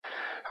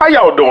How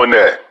y'all doing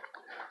there?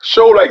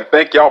 Sure, like to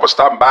thank y'all for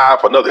stopping by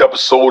for another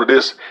episode of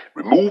this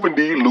Removing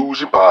the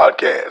Illusion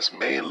podcast.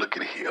 Man, look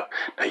at here.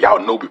 Now,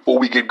 y'all know before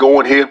we get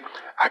going here,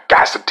 I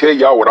got to tell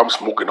y'all what I'm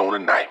smoking on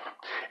tonight.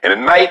 And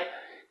tonight,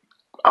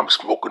 I'm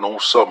smoking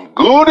on something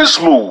good and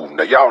smooth.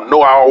 Now, y'all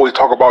know I always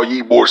talk about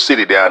Ybor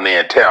City down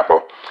there in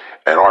Tampa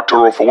and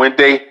Arturo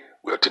Fuente.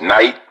 Well,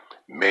 tonight,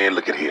 man,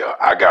 look at here.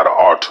 I got an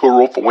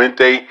Arturo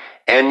Fuente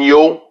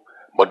Año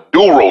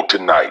Maduro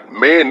tonight.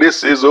 Man,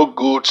 this is a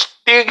good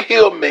stick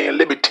here, man.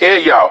 Let me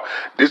tell y'all,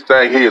 this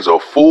thing here is a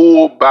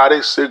full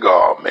body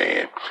cigar,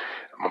 man.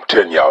 I'm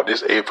telling y'all,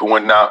 this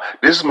A41 now,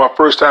 this is my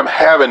first time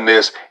having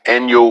this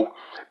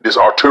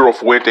Arturo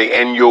Fuente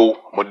Año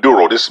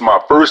Maduro. This is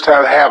my first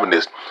time having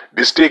this.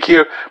 This stick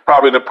here,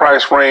 probably in the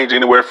price range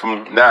anywhere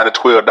from $9 to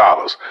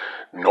 $12.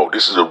 No,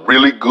 this is a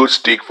really good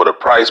stick for the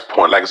price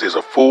point. Like I said, it's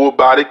a full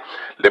body.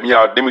 Let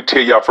me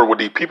tell y'all first what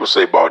these people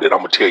say about it. I'm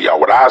gonna tell y'all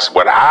what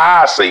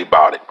I say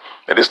about it.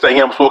 And this thing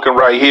I'm smoking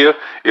right here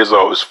is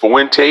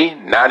Fuente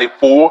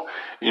 94.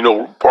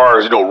 As far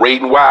as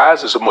rating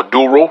wise, it's a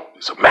Maduro.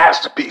 It's a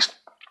masterpiece.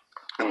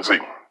 Let me see.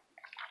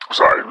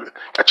 Sorry,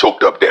 I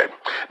choked up that.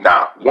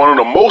 Now, one of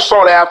the most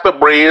sought after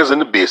brands in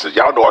the business.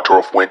 Y'all know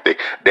Arturo Fuente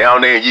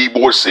down there in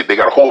Ybor City. They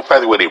got a whole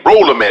factory where they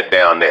roll them at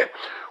down there.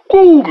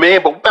 Ooh,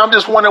 man, but I'm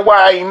just wondering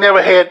why I ain't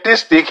never had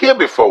this stick here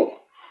before.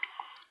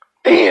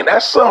 Man,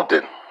 that's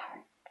something.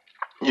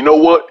 You know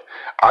what?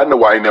 I know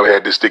why I ain't never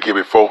had this stick here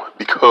before,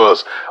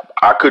 because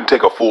I couldn't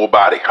take a full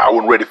body. I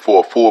wasn't ready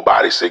for a full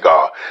body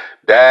cigar.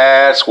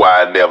 That's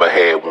why I never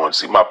had one.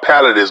 See, my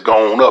palate is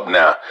gone up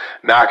now.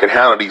 Now I can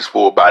handle these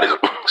full body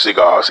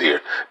cigars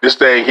here. This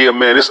thing here,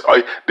 man,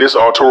 this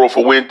Arturo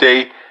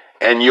Fuente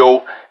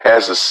Año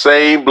has the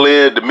same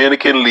blend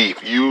Dominican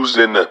leaf used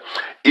in the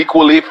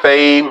equally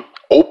famed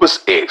Opus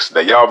X. Now,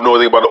 y'all know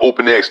anything about the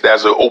Opus X.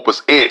 That's an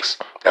Opus X.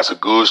 That's a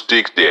good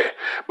stick there.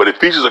 But it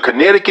features a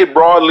Connecticut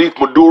broadleaf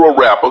Maduro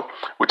wrapper,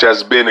 which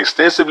has been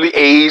extensively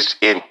aged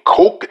in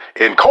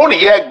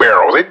cognac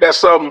barrels. Ain't that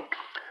something?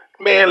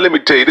 Man, let me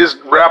tell you, this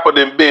wrapper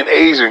done been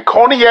aged in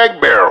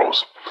cognac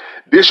barrels.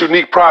 This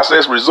unique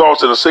process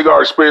results in a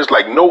cigar experience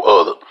like no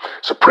other.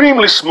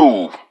 Supremely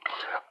smooth.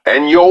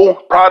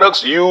 Año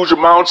products use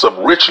amounts of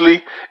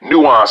richly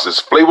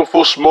nuances,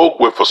 flavorful smoke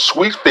with a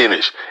sweet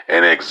finish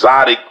and an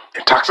exotic,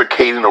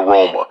 intoxicating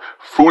aroma.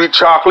 Fruity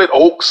chocolate,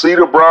 oak,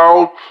 cedar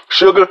brown,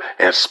 sugar,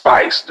 and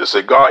spice. The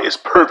cigar is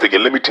perfect.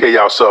 And let me tell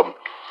y'all something.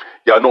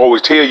 Y'all know I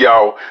always tell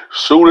y'all,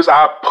 soon as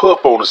I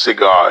puff on a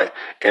cigar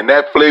and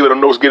that flavor the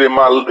notes get in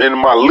my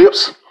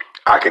lips,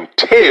 I can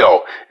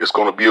tell it's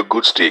gonna be a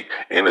good stick.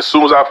 And as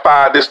soon as I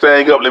fire this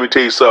thing up, let me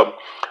tell you something.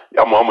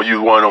 I'm gonna use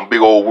one of them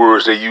big old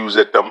words they use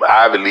at them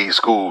Ivy League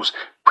schools.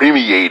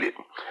 Premiated.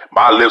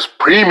 My lips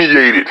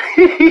premiated.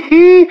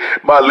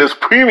 My lips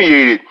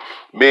premiated.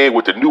 Man,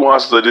 with the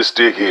nuances of this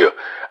stick here.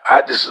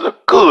 This is a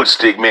good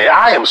stick, man.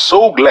 I am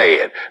so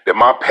glad that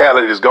my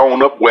palate is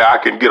going up where I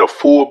can get a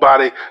full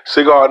body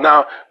cigar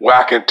now, where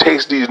I can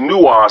taste these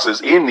nuances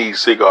in these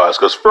cigars.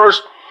 Because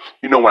first,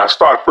 when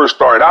I first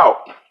started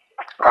out,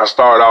 I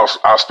started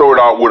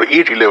out with an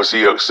entry level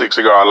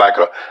cigar like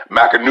a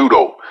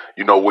Macanudo,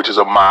 which is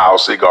a mild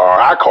cigar.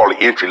 I call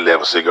it entry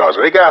level cigars.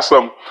 They got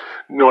some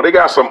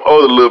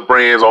other little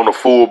brands on the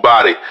full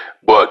body,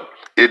 but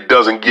it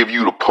doesn't give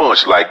you the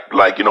punch like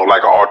an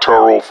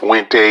Arturo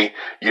Fuente,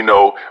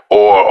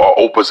 or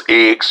Opus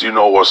X,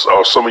 or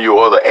some of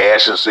your other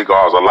Ashen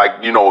cigars. Or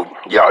like,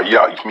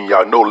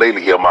 y'all know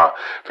lately here my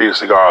favorite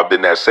cigar has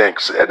been that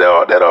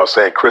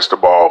San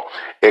Cristobal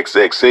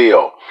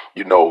XXL.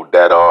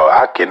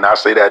 I cannot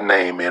say that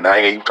name, man. I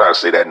ain't even trying to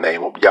say that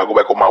name. Y'all go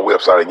back on my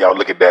website and y'all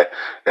look at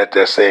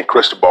that San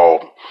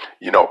Cristobal,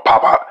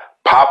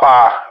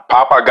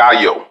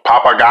 Papagayo,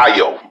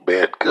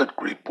 man, good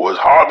grief, boys.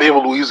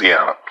 Harveyville,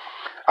 Louisiana.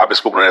 I've been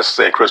smoking that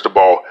San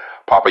Cristobal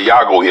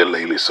Papayago here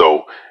lately,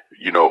 so,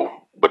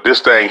 but this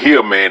thing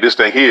here, man, is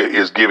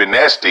giving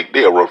that stick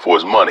there a run for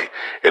his money,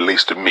 at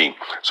least to me.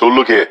 So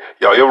look here,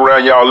 y'all ever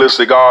around y'all little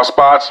cigar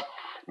spots,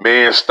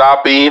 man,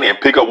 stop in and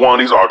pick up one of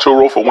these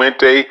Arturo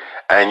Fuente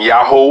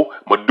Año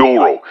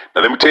Maduro.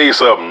 Now, let me tell you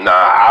something.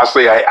 Now,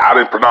 I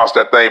didn't pronounce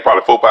that thing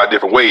probably 4 or 5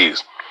 different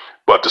ways,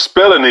 but the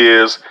spelling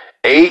is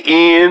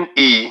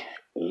Anejo.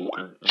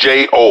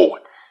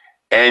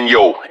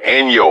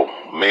 Año.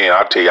 Man,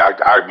 I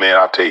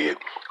tell you,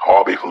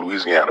 Harvey from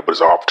Louisiana, but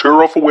it's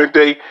Arturo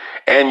Fuente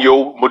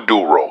Año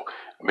Maduro.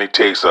 Let me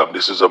tell you something.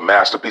 This is a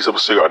masterpiece of a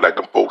cigar, like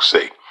them folks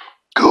say.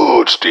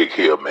 Good stick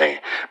here, man.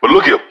 But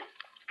look here.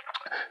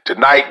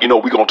 Tonight, we're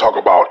going to talk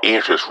about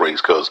interest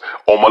rates, because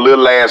on my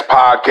little last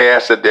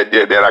podcast that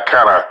I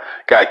kind of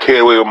got carried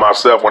away with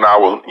myself when I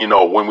was,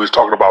 when we was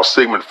talking about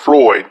Sigmund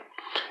Freud,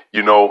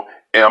 and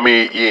and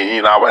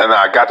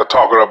I got to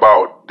talking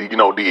about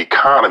the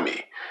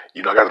economy.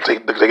 I got to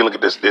take a look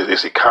at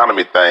this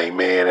economy thing,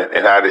 man,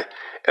 and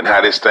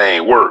how this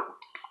thing worked.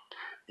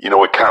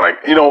 It kind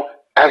of,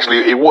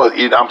 actually it was.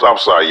 I'm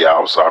sorry,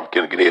 y'all. I'm sorry. I'm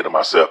getting ahead of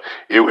myself.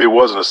 It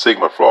wasn't a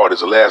Sigmund Freud.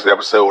 It's the last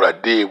episode I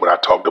did when I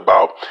talked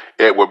about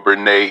Edward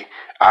Bernays.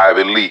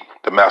 Ivy League,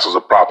 the masters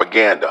of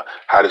propaganda,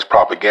 how this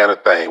propaganda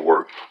thing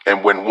work.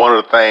 And when one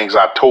of the things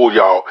I told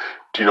y'all,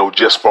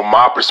 just from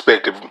my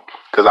perspective,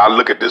 because I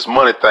look at this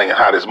money thing and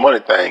how this money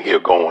thing here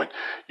going,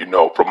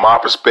 from my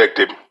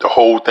perspective, the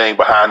whole thing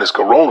behind this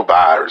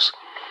coronavirus,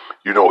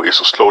 it's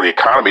to slow the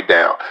economy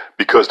down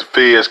because the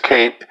feds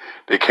can't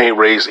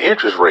raise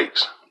interest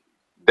rates.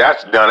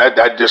 That's done.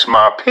 That's just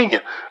my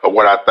opinion of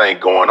what I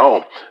think going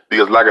on.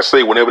 Because like I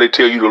say, whenever they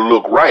tell you to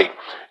look right,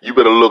 you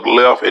better look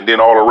left and then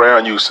all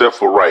around you except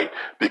for right,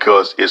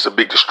 because it's a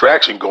big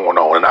distraction going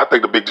on. And I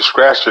think the big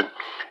distraction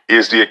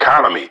is the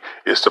economy.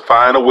 It's to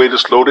find a way to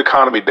slow the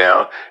economy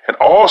down and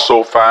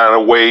also find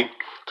a way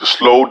to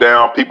slow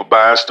down people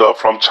buying stuff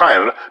from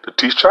China to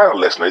teach China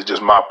lessons. It's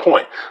just my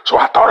point. So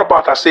I thought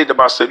about it. I said to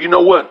myself, you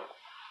know what?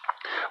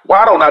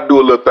 Why don't I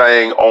do a little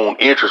thing on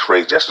interest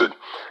rates just to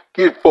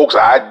give folks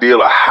an idea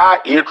of how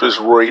interest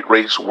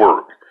rates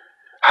work,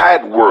 how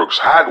it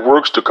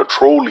works to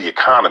control the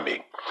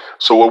economy.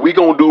 So what we're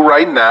going to do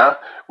right now,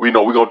 we're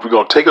going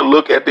to take a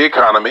look at the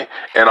economy,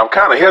 and I'm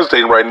kind of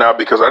hesitating right now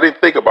because I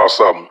didn't think about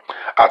something.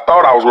 I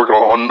thought I was working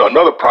on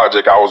another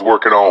project I was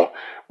working on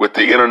with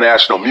the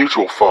International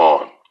Mutual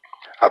Fund.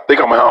 I think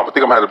I'm going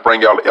to have to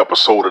bring y'all an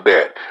episode of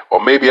that, or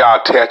maybe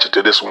I'll attach it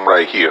to this one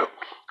right here.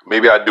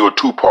 Maybe I'll do a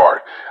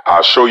two-part.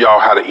 I'll show y'all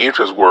how the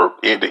interest work.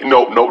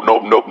 Nope.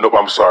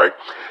 I'm sorry.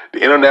 The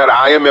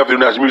IMF, the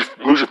International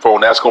Mutual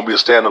Fund, that's going to be a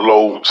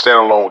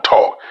standalone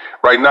talk.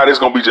 Right now, this is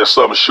going to be just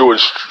something short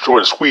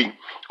and sweet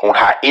on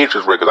how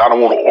interest rate, because I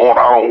don't want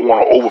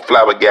to over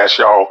flabbergast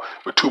y'all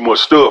with too much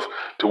stuff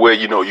to where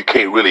you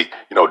can't really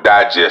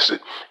digest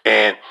it.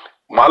 And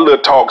my little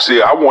talks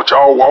here, I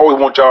always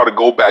want y'all to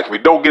go back. If you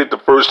don't get it the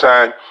first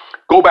time,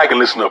 go back and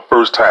listen to the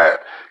first time.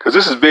 Because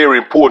this is very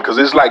important, because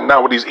it's like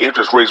now with these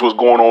interest rates, what's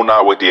going on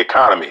now with the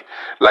economy.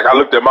 Like I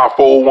looked at my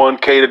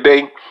 401k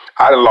today,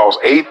 I done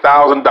lost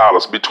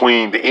 $8,000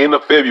 between the end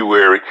of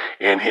February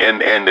and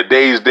the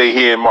day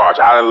here in March.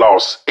 I done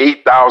lost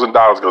 $8,000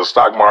 because the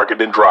stock market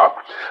didn't drop.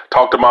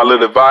 Talked to my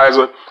little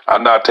advisor.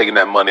 I'm not taking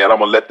that money out. I'm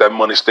going to let that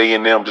money stay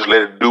in them. Just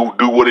let it do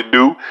what it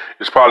do.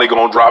 It's probably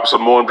going to drop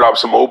some more,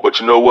 but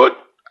you know what?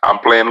 I'm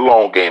playing the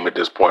long game at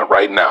this point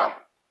right now.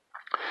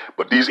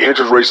 But these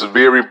interest rates are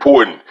very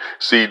important.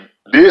 See,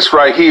 this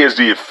right here is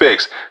the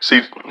effects.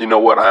 See, you know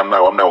what? I'm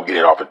not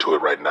getting off into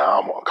it right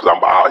now because I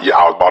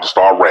was about to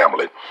start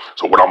rambling.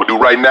 So what I'm gonna do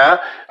right now,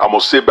 I'm gonna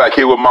sit back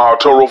here with my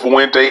Arturo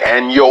Fuente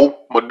and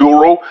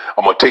Maduro.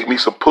 I'm gonna take me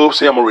some puffs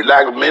here. I'm gonna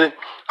relax a minute.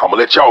 I'm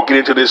gonna let y'all get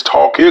into this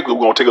talk here because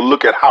we're gonna take a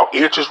look at how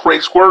interest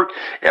rates work,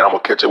 and I'm gonna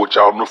catch up with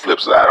y'all on the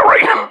flip side. All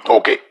right?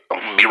 Okay. I'm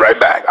gonna be right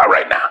back. All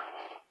right now.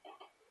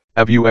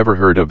 Have you ever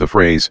heard of the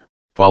phrase,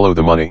 follow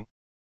the money?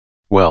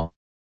 Well,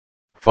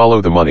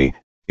 follow the money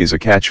is a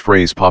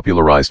catchphrase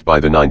popularized by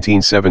the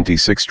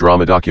 1976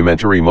 drama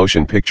documentary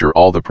motion picture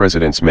All the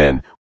President's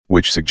Men,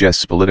 which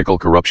suggests political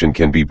corruption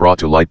can be brought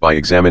to light by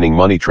examining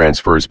money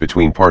transfers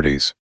between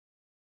parties.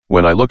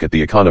 When I look at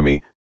the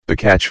economy, the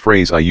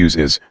catchphrase I use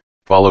is,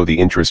 follow the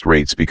interest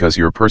rates, because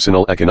your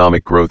personal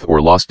economic growth or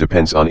loss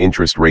depends on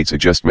interest rates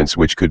adjustments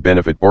which could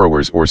benefit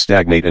borrowers or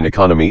stagnate an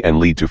economy and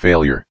lead to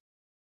failure.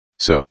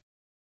 So,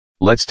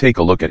 let's take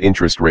a look at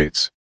interest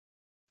rates.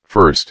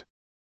 First,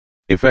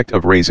 effect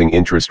of raising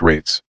interest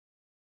rates.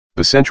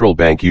 The central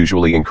bank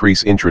usually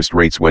increase interest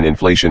rates when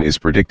inflation is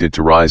predicted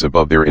to rise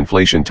above their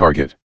inflation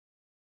target.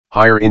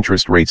 Higher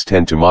interest rates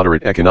tend to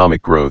moderate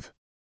economic growth.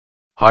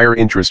 Higher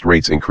interest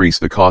rates increase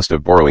the cost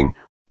of borrowing,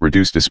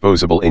 reduce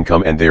disposable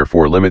income, and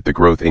therefore limit the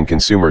growth in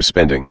consumer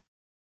spending.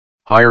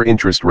 Higher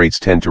interest rates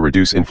tend to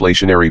reduce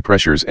inflationary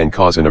pressures and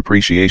cause an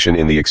appreciation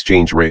in the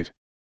exchange rate.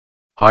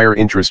 Higher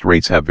interest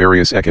rates have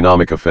various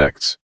economic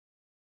effects.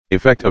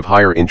 Effect of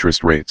higher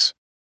interest rates.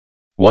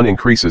 1.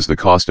 Increases the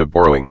cost of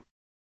borrowing.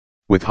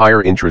 With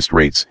higher interest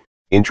rates,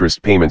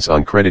 interest payments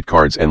on credit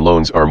cards and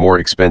loans are more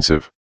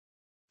expensive.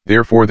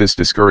 Therefore, this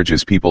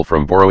discourages people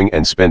from borrowing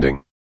and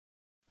spending.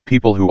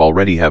 People who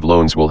already have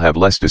loans will have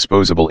less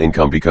disposable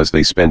income because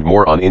they spend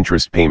more on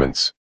interest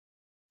payments.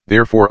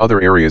 Therefore, other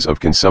areas of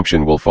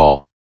consumption will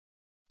fall.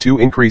 2.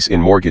 Increase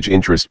in mortgage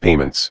interest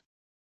payments.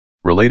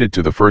 Related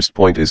to the first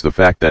point is the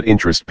fact that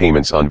interest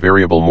payments on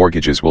variable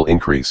mortgages will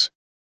increase.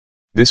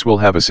 This will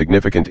have a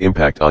significant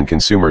impact on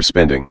consumer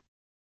spending.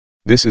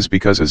 This is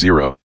because a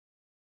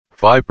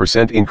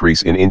 0.5%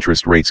 increase in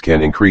interest rates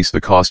can increase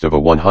the cost of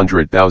a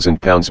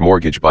 £100,000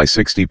 mortgage by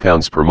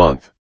 £60 per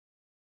month.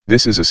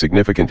 This is a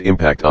significant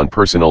impact on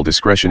personal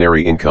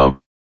discretionary income.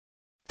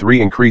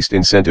 3. Increased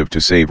incentive to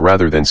save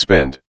rather than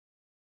spend.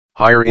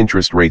 Higher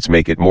interest rates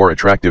make it more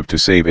attractive to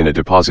save in a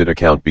deposit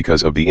account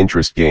because of the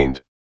interest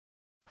gained.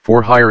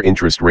 4. Higher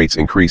interest rates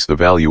increase the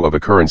value of a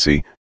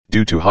currency.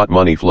 Due to hot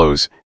money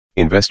flows,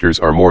 investors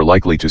are more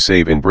likely to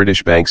save in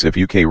British banks if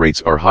UK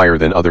rates are higher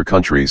than other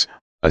countries.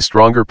 A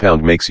stronger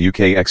pound makes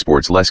UK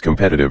exports less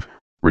competitive,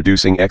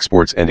 reducing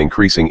exports and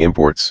increasing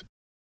imports.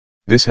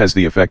 This has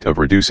the effect of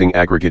reducing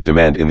aggregate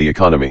demand in the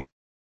economy.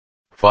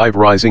 5.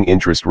 Rising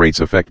interest rates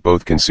affect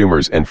both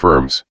consumers and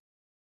firms.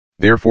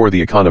 Therefore,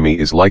 the economy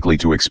is likely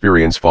to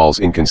experience falls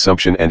in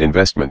consumption and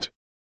investment.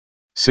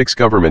 6.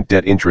 Government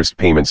debt interest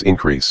payments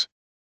increase.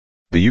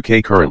 The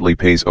UK currently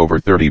pays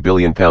over £30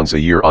 billion a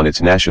year on its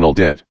national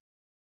debt.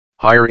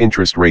 Higher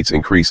interest rates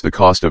increase the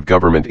cost of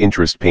government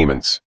interest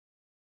payments.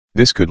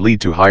 This could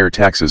lead to higher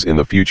taxes in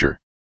the future.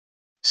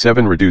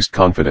 7. Reduced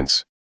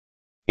confidence.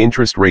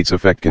 Interest rates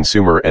affect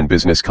consumer and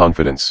business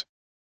confidence.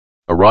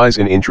 A rise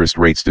in interest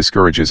rates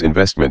discourages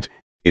investment.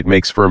 It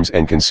makes firms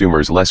and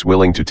consumers less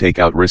willing to take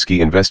out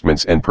risky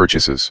investments and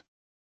purchases.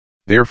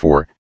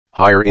 Therefore,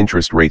 higher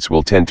interest rates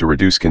will tend to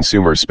reduce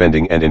consumer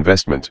spending and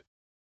investment.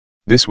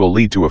 This will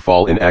lead to a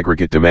fall in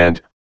aggregate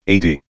demand,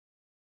 AD.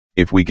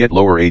 If we get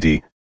lower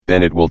AD,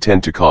 then it will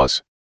tend to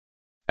cause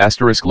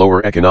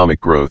lower economic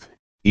growth,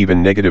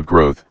 even negative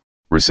growth,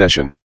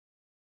 recession.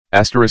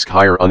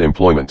 Higher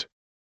unemployment.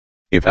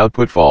 If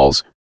output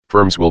falls,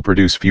 firms will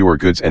produce fewer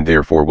goods and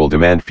therefore will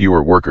demand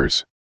fewer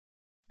workers.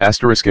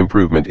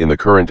 Improvement in the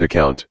current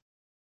account.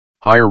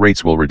 Higher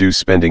rates will reduce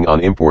spending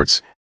on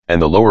imports,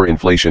 and the lower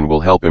inflation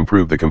will help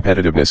improve the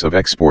competitiveness of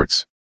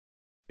exports.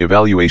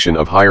 Evaluation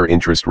of higher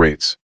interest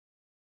rates.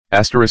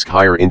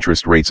 Higher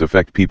interest rates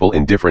affect people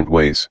in different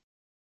ways.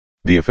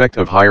 The effect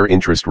of higher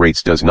interest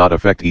rates does not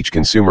affect each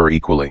consumer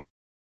equally.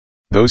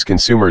 Those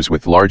consumers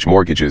with large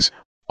mortgages,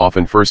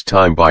 often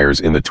first-time buyers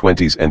in the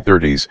 20s and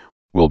 30s,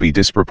 will be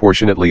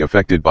disproportionately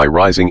affected by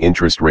rising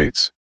interest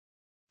rates.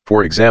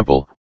 For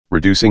example,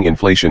 reducing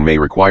inflation may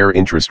require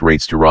interest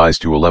rates to rise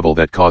to a level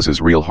that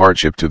causes real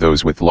hardship to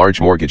those with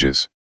large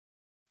mortgages.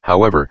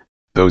 However,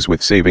 those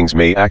with savings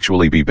may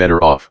actually be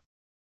better off.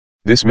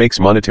 This makes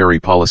monetary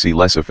policy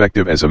less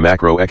effective as a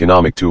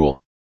macroeconomic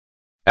tool.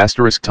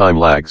 Time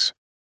lags.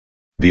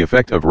 The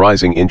effect of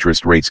rising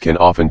interest rates can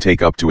often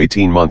take up to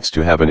 18 months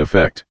to have an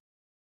effect.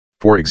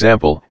 For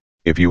example,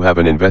 if you have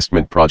an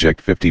investment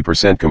project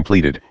 50%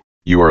 completed,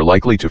 you are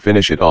likely to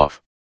finish it off.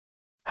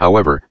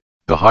 However,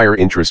 the higher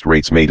interest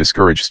rates may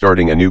discourage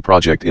starting a new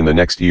project in the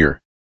next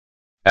year.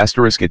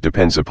 It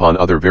depends upon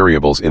other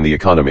variables in the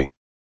economy.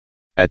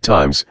 At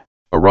times,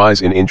 a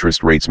rise in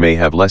interest rates may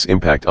have less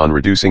impact on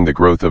reducing the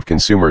growth of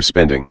consumer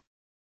spending.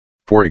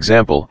 For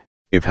example,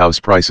 if house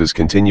prices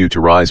continue to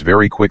rise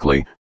very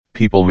quickly,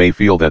 people may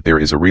feel that there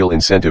is a real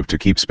incentive to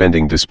keep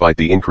spending despite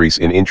the increase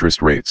in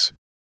interest rates.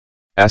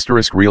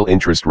 Real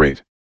interest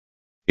rate.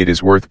 It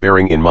is worth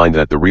bearing in mind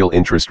that the real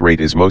interest rate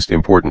is most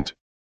important.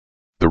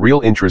 The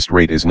real interest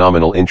rate is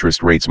nominal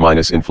interest rates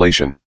minus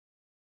inflation.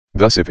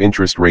 Thus, if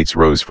interest rates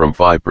rose from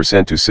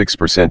 5% to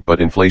 6%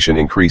 but inflation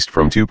increased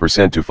from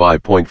 2% to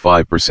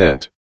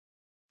 5.5%,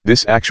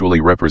 this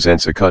actually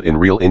represents a cut in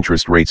real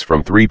interest rates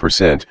from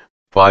 3%,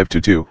 5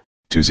 to 2,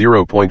 to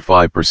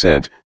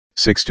 0.5%,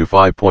 6 to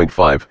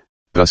 5.5.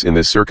 Thus, in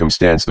this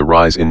circumstance, the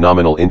rise in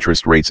nominal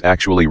interest rates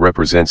actually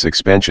represents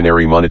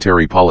expansionary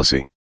monetary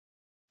policy.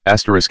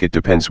 It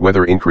depends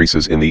whether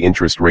increases in the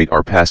interest rate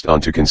are passed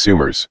on to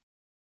consumers.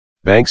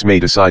 Banks may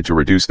decide to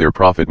reduce their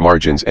profit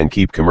margins and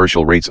keep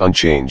commercial rates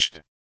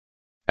unchanged.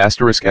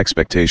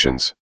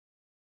 Expectations.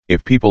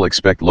 If people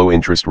expect low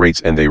interest rates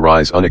and they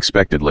rise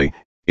unexpectedly,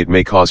 it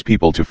may cause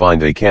people to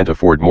find they can't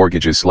afford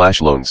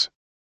mortgages/loans.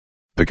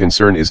 The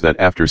concern is that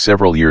after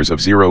several years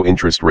of zero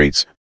interest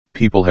rates,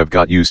 people have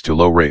got used to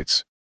low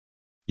rates.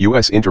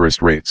 U.S.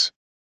 interest rates.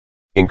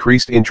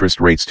 Increased interest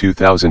rates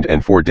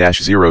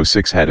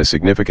 2004-06 had a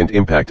significant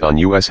impact on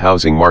U.S.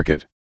 housing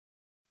market.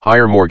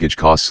 Higher mortgage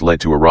costs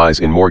led to a rise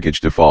in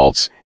mortgage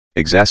defaults,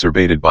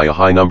 exacerbated by a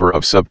high number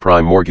of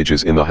subprime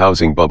mortgages in the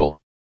housing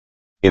bubble.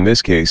 In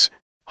this case,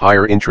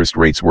 higher interest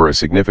rates were a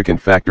significant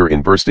factor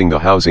in bursting the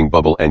housing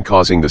bubble and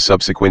causing the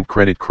subsequent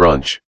credit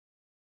crunch.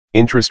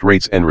 Interest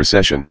rates and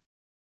recession.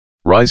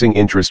 Rising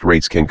interest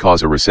rates can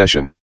cause a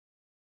recession.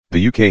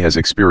 The UK has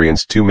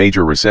experienced two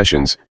major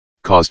recessions,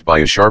 caused by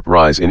a sharp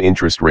rise in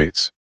interest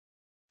rates.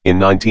 In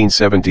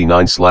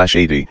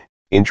 1979-80,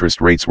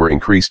 interest rates were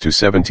increased to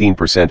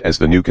 17% as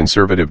the new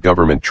Conservative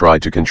government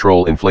tried to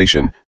control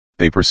inflation.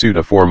 They pursued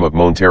a form of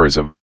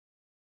monetarism.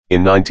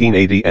 In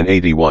 1980 and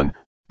 81,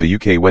 the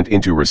UK went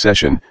into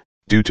recession,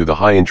 due to the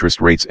high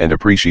interest rates and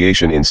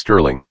appreciation in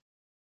sterling.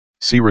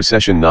 See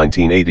Recession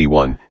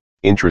 1981.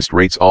 Interest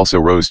rates also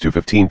rose to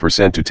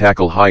 15% to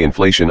tackle high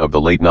inflation of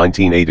the late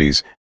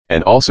 1980s,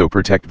 and also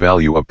protect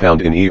value of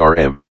pound in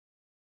ERM.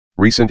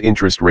 Recent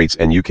interest rates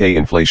and UK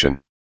inflation.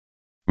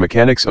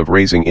 Mechanics of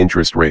raising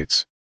interest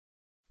rates.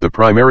 The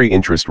primary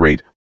interest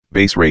rate,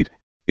 base rate,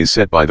 is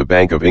set by the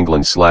Bank of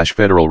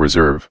England/Federal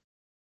Reserve.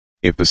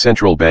 If the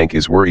central bank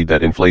is worried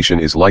that inflation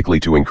is likely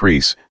to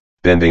increase,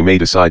 then they may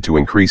decide to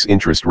increase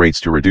interest rates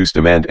to reduce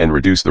demand and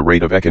reduce the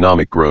rate of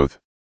economic growth.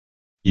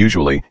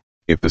 Usually,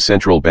 if the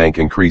central bank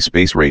increase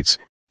base rates,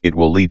 it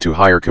will lead to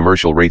higher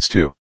commercial rates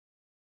too.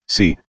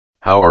 See,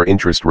 how are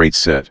interest rates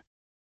set?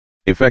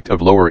 Effect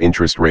of lower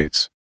interest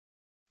rates.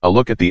 A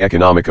look at the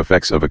economic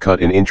effects of a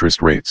cut in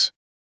interest rates.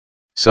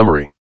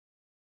 Summary.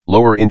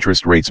 Lower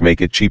interest rates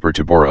make it cheaper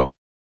to borrow.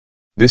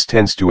 This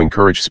tends to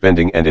encourage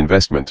spending and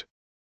investment.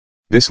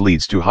 This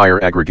leads to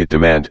higher aggregate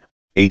demand,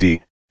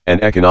 AD,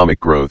 and economic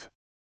growth.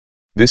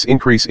 This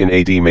increase in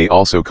AD may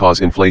also cause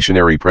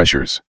inflationary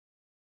pressures.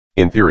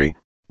 In theory,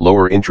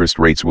 lower interest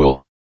rates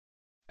will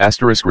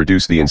Asterisk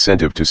reduce the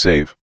incentive to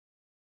save.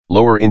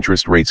 Lower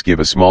interest rates give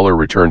a smaller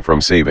return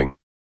from saving.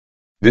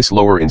 This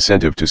lower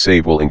incentive to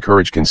save will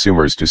encourage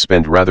consumers to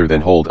spend rather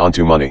than hold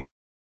onto money.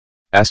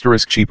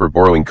 Asterisk cheaper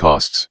borrowing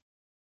costs.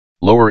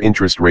 Lower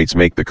interest rates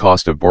make the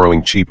cost of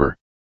borrowing cheaper.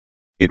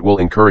 It will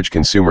encourage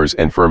consumers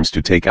and firms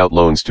to take out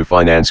loans to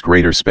finance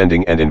greater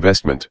spending and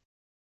investment.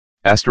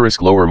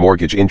 Asterisk lower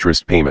mortgage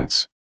interest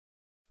payments.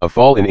 A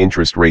fall in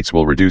interest rates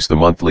will reduce the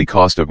monthly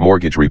cost of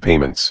mortgage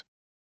repayments.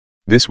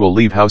 This will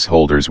leave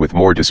householders with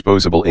more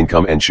disposable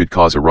income and should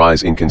cause a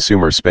rise in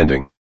consumer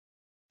spending.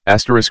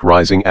 Asterisk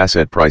rising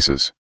asset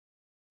prices.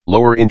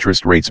 Lower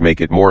interest rates make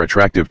it more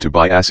attractive to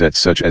buy assets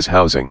such as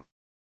housing.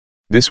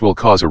 This will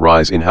cause a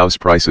rise in house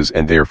prices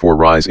and therefore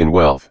rise in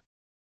wealth.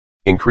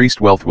 Increased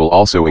wealth will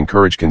also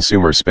encourage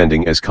consumer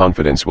spending as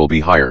confidence will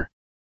be higher.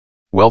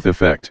 Wealth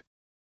effect.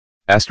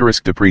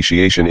 Asterisk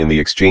depreciation in the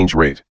exchange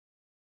rate.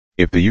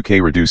 If the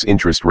UK reduce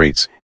interest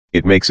rates,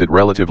 it makes it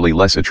relatively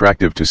less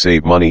attractive to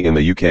save money in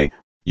the UK,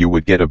 you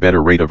would get a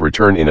better rate of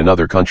return in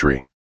another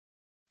country.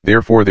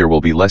 Therefore there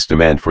will be less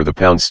demand for the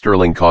pound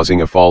sterling,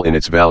 causing a fall in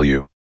its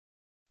value.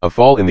 A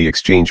fall in the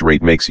exchange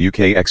rate makes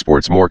UK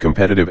exports more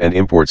competitive and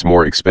imports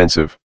more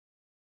expensive.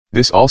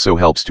 This also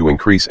helps to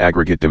increase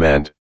aggregate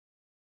demand.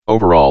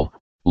 Overall,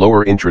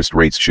 lower interest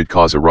rates should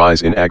cause a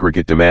rise in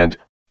aggregate demand,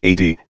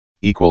 AD,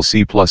 equals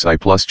C plus I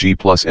plus G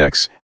plus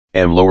X,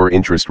 M. Lower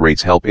interest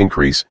rates help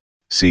increase,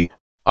 C,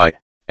 I,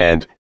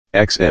 and,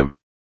 XM.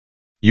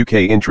 UK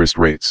interest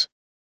rates.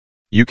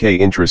 UK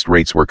interest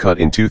rates were cut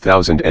in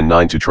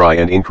 2009 to try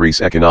and increase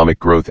economic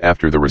growth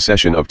after the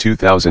recession of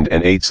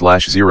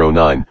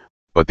 2008-09,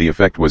 but the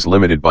effect was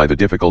limited by the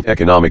difficult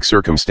economic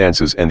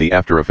circumstances and the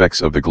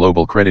after-effects of the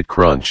global credit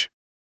crunch.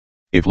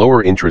 If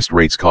lower interest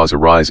rates cause a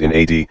rise in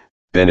AD,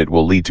 then it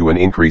will lead to an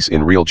increase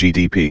in real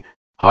GDP,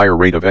 higher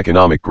rate of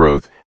economic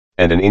growth,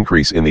 and an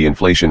increase in the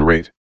inflation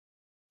rate.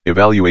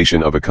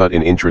 Evaluation of a cut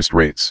in interest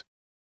rates.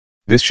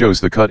 This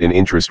shows the cut in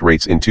interest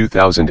rates in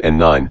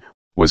 2009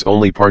 was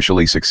only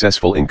partially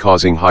successful in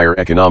causing higher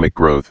economic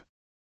growth.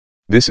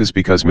 This is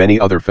because many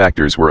other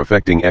factors were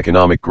affecting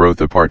economic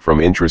growth apart from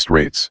interest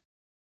rates.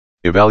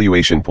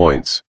 Evaluation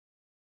points.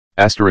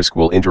 Asterisk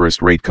will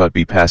interest rate cut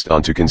be passed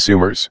on to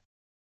consumers?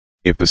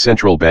 If the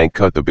central bank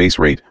cut the base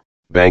rate,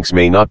 banks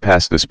may not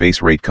pass this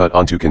base rate cut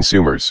on to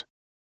consumers.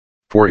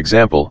 For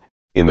example,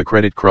 in the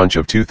credit crunch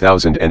of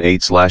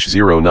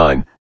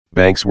 2008-09,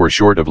 banks were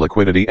short of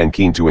liquidity and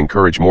keen to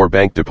encourage more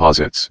bank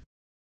deposits.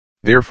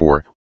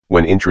 Therefore,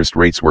 when interest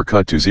rates were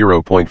cut to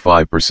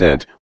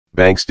 0.5%,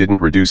 banks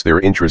didn't reduce their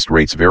interest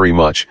rates very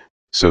much,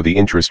 so the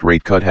interest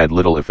rate cut had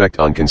little effect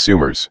on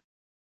consumers.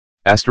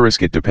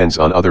 Asterisk it depends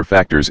on other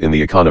factors in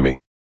the economy.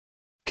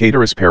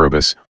 Ceteris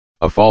paribus,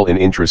 a fall in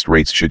interest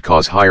rates should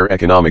cause higher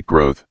economic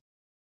growth.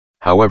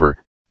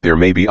 However, there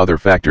may be other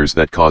factors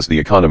that cause the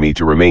economy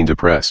to remain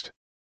depressed.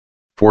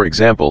 For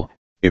example,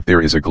 if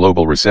there is a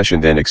global recession,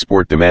 then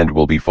export demand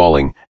will be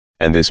falling,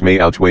 and this may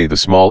outweigh the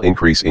small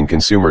increase in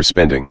consumer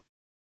spending.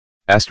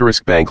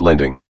 Asterisk bank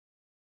lending.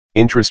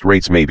 Interest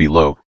rates may be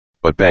low,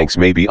 but banks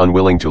may be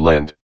unwilling to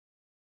lend.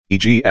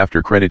 E.g.,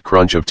 after credit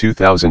crunch of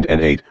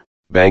 2008,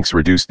 banks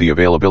reduced the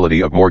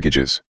availability of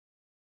mortgages.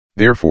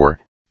 Therefore,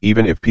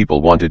 even if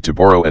people wanted to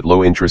borrow at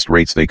low interest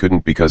rates, they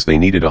couldn't because they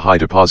needed a high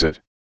deposit.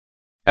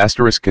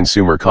 Asterisk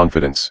consumer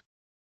confidence.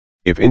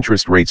 If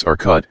interest rates are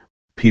cut,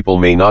 people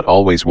may not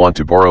always want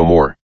to borrow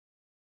more.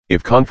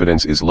 If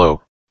confidence is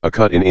low, a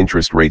cut in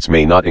interest rates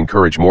may not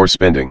encourage more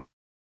spending.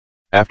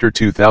 After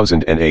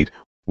 2008,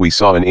 we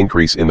saw an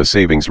increase in the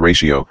savings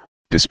ratio,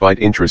 despite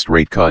interest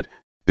rate cut.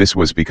 This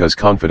was because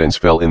confidence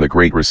fell in the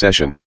Great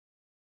Recession.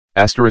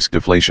 Asterisk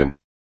deflation.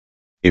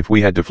 If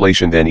we had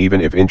deflation, then even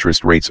if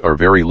interest rates are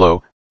very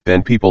low,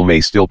 then people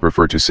may still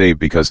prefer to save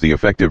because the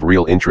effective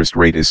real interest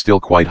rate is still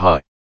quite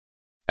high.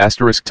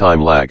 Asterisk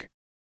time lag.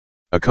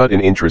 A cut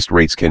in interest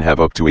rates can have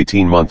up to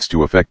 18 months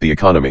to affect the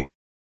economy.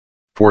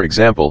 For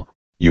example,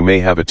 you may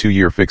have a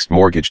 2-year fixed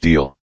mortgage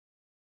deal.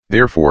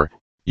 Therefore,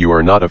 you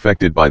are not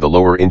affected by the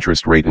lower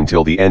interest rate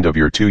until the end of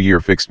your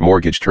 2-year fixed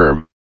mortgage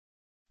term.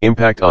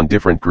 Impact on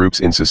different groups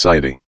in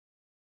society.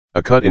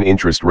 A cut in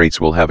interest rates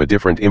will have a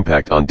different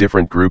impact on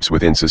different groups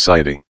within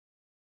society.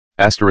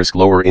 Asterisk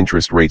lower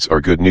interest rates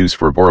are good news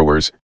for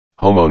borrowers,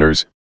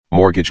 homeowners,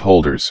 mortgage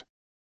holders.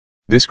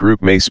 This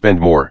group may spend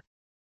more.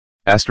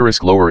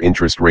 Asterisk lower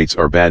interest rates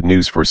are bad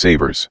news for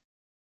savers.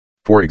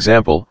 For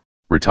example,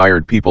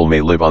 retired people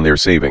may live on their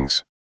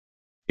savings.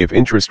 If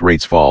interest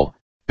rates fall,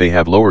 they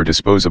have lower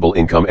disposable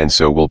income and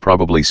so will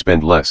probably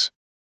spend less.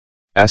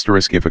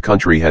 Asterisk if a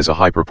country has a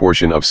high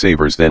proportion of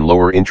savers, then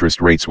lower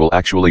interest rates will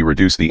actually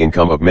reduce the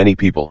income of many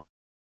people.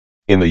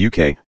 In the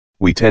UK,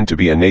 we tend to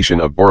be a nation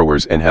of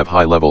borrowers and have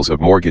high levels of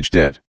mortgage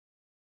debt.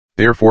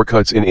 Therefore,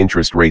 cuts in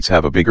interest rates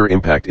have a bigger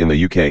impact in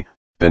the UK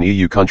than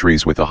EU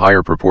countries with a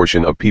higher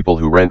proportion of people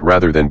who rent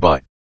rather than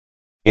buy.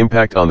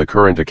 Impact on the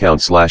current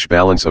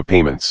account/balance of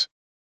payments.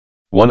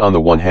 On the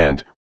one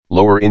hand,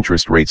 lower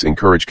interest rates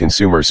encourage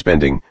consumer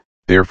spending,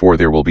 therefore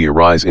there will be a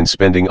rise in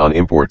spending on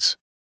imports.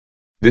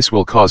 This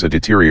will cause a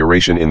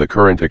deterioration in the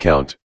current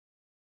account.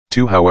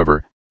 2.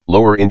 However,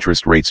 Lower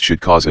interest rates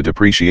should cause a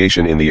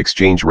depreciation in the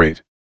exchange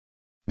rate.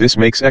 This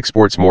makes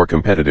exports more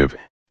competitive,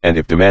 and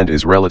if demand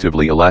is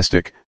relatively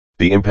elastic,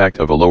 the impact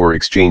of a lower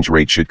exchange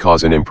rate should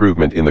cause an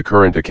improvement in the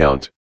current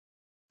account.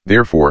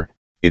 Therefore,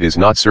 it is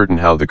not certain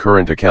how the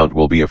current account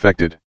will be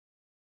affected.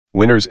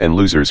 Winners and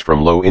losers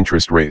from low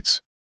interest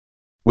rates.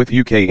 With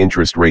UK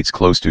interest rates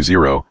close to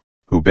zero,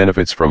 who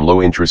benefits from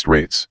low interest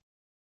rates?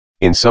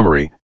 In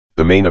summary,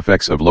 the main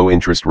effects of low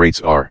interest rates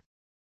are: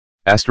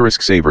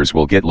 asterisk savers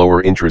will get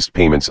lower interest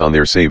payments on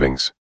their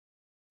savings.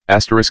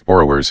 Asterisk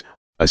borrowers,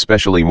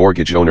 especially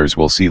mortgage owners,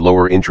 will see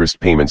lower interest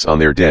payments on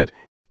their debt,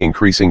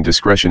 increasing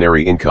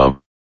discretionary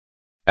income.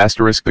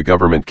 Asterisk the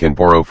government can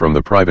borrow from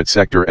the private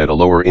sector at a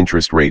lower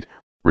interest rate,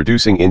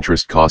 reducing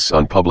interest costs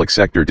on public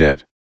sector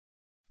debt.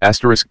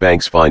 Asterisk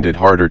banks find it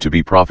harder to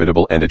be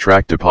profitable and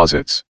attract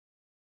deposits.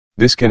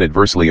 This can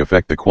adversely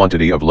affect the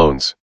quantity of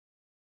loans.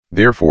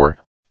 Therefore,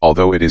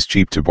 although it is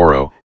cheap to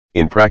borrow,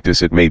 in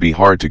practice it may be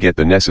hard to get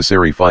the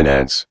necessary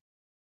finance.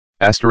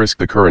 Asterisk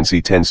the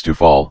currency tends to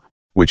fall,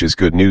 which is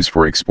good news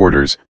for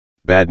exporters,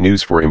 bad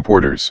news for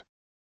importers.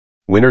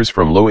 Winners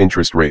from low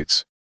interest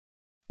rates.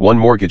 1.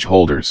 Mortgage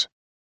holders.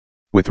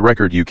 With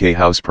record UK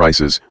house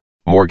prices,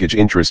 mortgage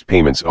interest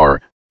payments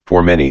are,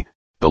 for many,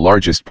 the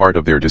largest part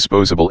of their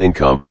disposable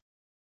income.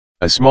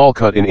 A small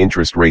cut in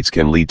interest rates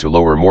can lead to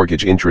lower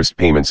mortgage interest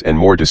payments and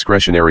more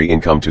discretionary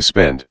income to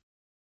spend.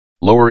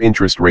 Lower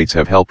interest rates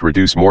have helped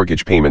reduce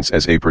mortgage payments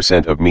as a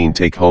percent of mean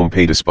take-home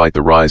pay despite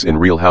the rise in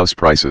real house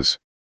prices.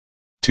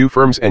 2.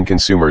 Firms and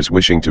consumers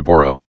wishing to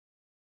borrow.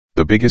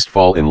 The biggest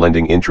fall in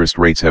lending interest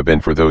rates have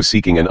been for those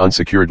seeking an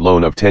unsecured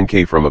loan of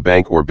 10k from a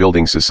bank or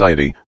building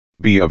society,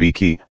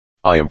 BOVK,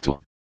 IMTL.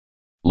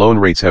 Loan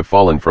rates have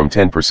fallen from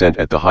 10%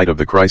 at the height of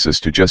the crisis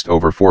to just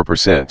over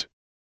 4%.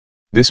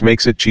 This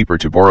makes it cheaper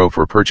to borrow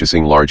for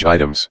purchasing large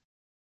items.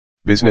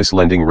 Business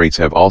lending rates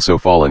have also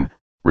fallen,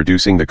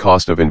 reducing the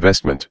cost of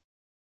investment.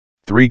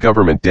 3.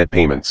 Government debt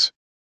payments.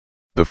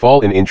 The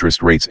fall in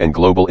interest rates and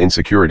global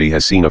insecurity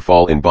has seen a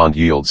fall in bond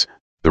yields,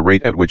 the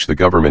rate at which the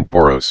government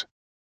borrows.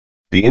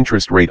 The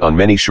interest rate on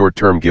many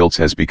short-term gilts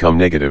has become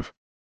negative.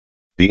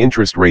 The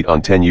interest rate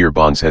on 10-year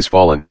bonds has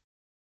fallen.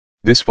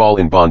 This fall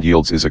in bond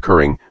yields is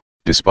occurring,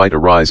 despite a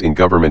rise in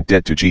government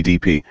debt to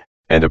GDP,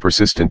 and a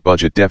persistent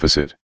budget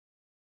deficit.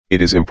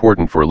 It is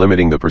important for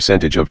limiting the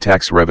percentage of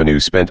tax revenue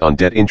spent on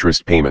debt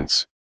interest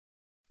payments.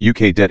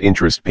 UK debt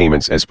interest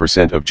payments as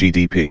percent of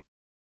GDP.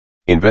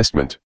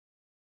 Investment.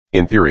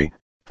 In theory,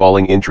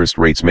 falling interest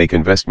rates make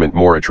investment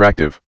more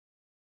attractive.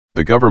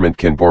 The government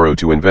can borrow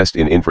to invest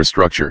in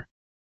infrastructure.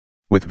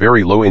 With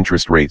very low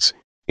interest rates,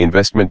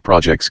 investment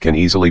projects can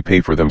easily pay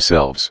for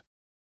themselves.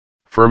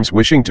 Firms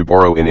wishing to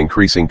borrow in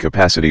increasing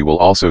capacity will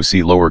also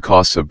see lower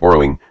costs of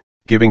borrowing,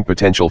 giving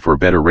potential for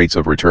better rates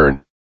of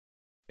return.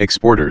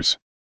 Exporters.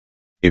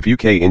 If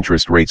UK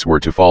interest rates were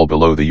to fall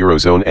below the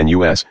Eurozone and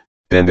US,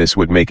 then this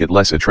would make it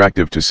less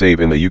attractive to save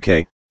in the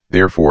UK,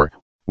 therefore,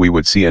 we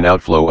would see an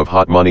outflow of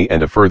hot money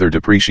and a further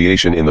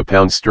depreciation in the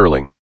pound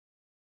sterling.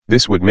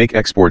 This would make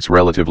exports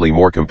relatively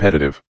more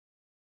competitive.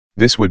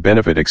 This would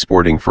benefit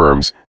exporting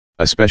firms,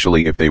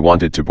 especially if they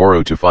wanted to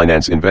borrow to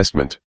finance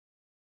investment.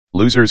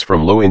 Losers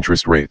from low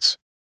interest rates.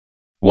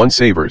 1.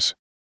 Savers.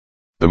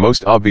 The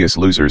most obvious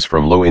losers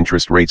from low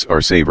interest rates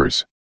are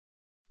savers.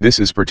 This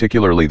is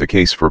particularly the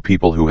case for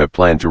people who have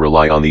planned to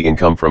rely on the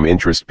income from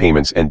interest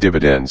payments and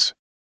dividends.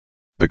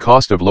 The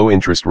cost of low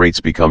interest rates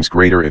becomes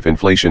greater if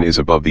inflation is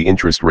above the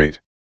interest rate.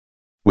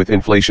 With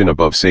inflation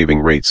above saving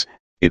rates,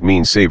 it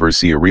means savers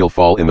see a real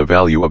fall in the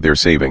value of their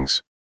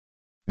savings.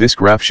 This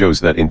graph shows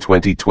that in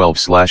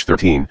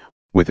 2012/13,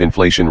 with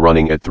inflation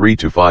running at 3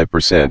 to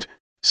 5%,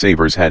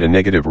 savers had a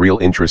negative real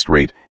interest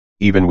rate,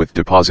 even with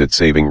deposit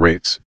saving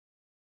rates.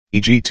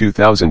 E.g.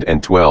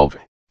 2012,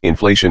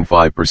 inflation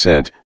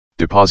 5%,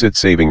 deposit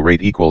saving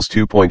rate equals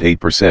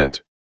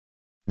 2.8%.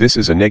 This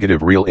is a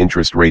negative real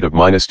interest rate of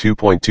minus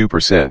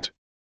 2.2%.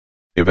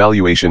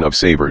 Evaluation of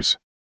savers.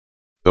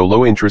 Though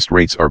low interest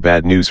rates are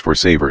bad news for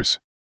savers,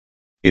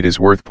 it is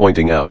worth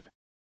pointing out.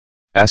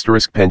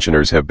 Asterisk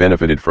pensioners have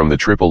benefited from the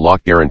triple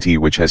lock guarantee,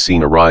 which has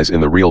seen a rise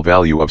in the real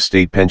value of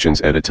state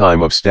pensions at a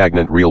time of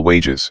stagnant real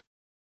wages.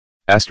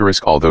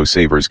 Asterisk although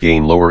savers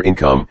gain lower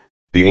income,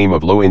 the aim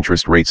of low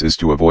interest rates is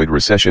to avoid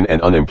recession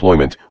and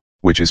unemployment,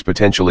 which is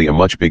potentially a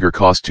much bigger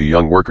cost to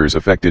young workers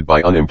affected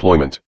by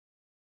unemployment.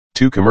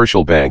 2.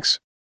 Commercial banks.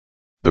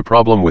 The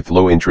problem with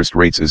low interest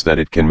rates is that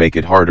it can make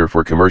it harder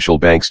for commercial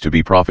banks to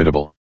be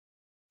profitable.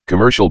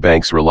 Commercial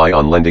banks rely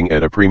on lending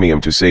at a premium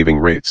to saving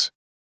rates.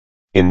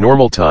 In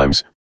normal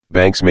times,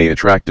 banks may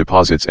attract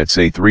deposits at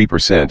say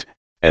 3%,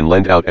 and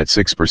lend out at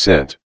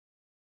 6%.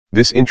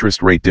 This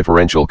interest rate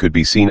differential could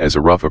be seen as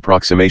a rough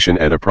approximation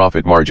at a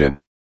profit margin.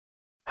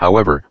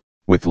 However,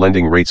 with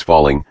lending rates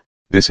falling,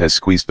 this has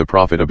squeezed the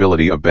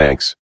profitability of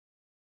banks.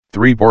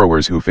 3.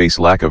 Borrowers who face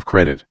lack of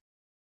credit.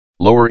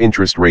 Lower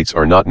interest rates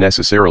are not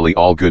necessarily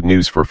all good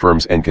news for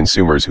firms and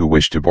consumers who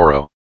wish to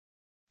borrow.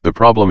 The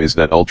problem is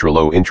that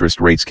ultra-low interest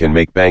rates can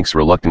make banks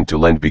reluctant to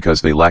lend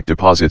because they lack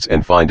deposits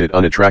and find it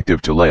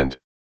unattractive to lend.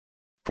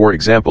 For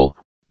example,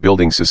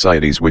 building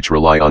societies which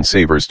rely on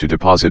savers to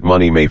deposit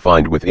money may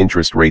find with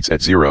interest rates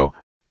at zero,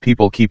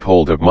 people keep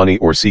hold of money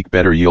or seek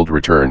better yield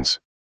returns.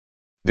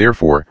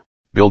 Therefore,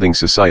 building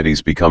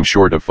societies become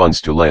short of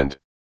funds to lend.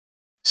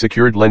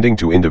 Secured lending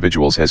to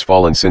individuals has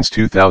fallen since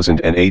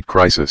 2008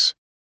 crisis.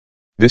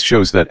 This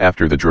shows that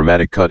after the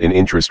dramatic cut in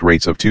interest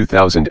rates of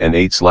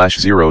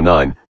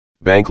 2008/09,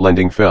 bank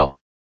lending fell.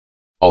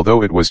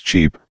 Although it was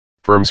cheap,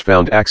 firms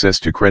found access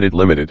to credit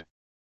limited.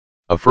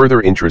 A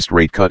further interest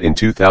rate cut in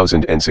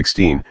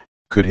 2016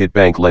 could hit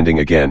bank lending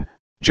again,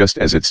 just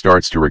as it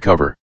starts to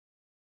recover.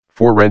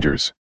 For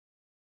renters,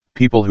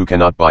 people who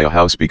cannot buy a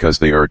house because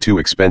they are too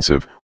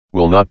expensive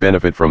will not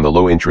benefit from the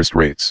low interest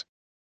rates.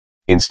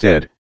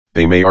 Instead,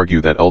 they may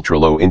argue that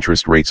ultra-low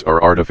interest rates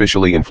are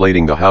artificially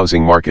inflating the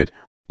housing market,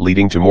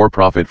 leading to more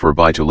profit for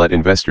buy-to-let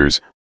investors,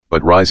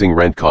 but rising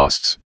rent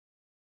costs.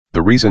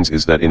 The reasons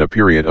is that in a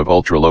period of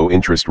ultra-low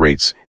interest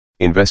rates,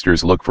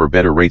 investors look for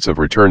better rates of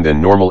return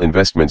than normal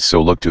investments,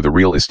 so look to the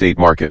real estate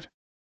market.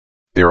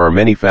 There are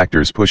many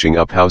factors pushing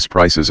up house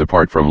prices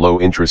apart from low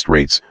interest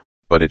rates,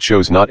 but it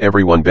shows not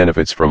everyone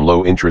benefits from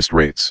low interest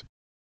rates.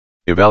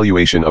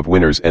 Evaluation of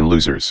winners and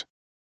losers.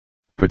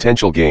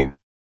 Potential gain.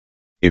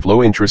 If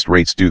low interest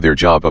rates do their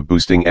job of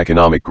boosting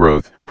economic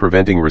growth,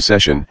 preventing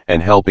recession,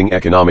 and helping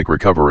economic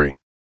recovery,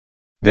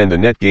 then the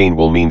net gain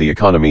will mean the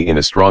economy in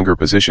a stronger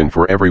position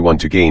for everyone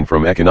to gain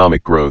from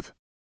economic growth.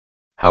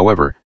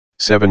 However,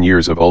 7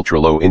 years of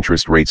ultra-low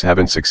interest rates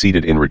haven't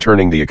succeeded in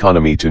returning the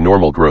economy to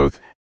normal growth,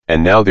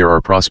 and now there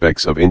are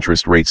prospects of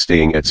interest rates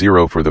staying at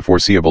zero for the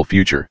foreseeable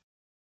future.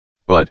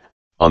 But,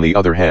 on the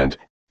other hand,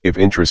 if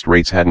interest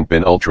rates hadn't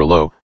been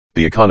ultra-low,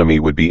 the economy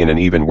would be in an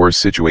even worse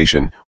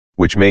situation,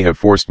 which may have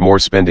forced more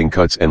spending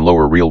cuts and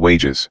lower real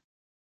wages.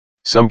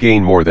 Some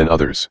gain more than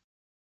others.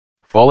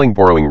 Falling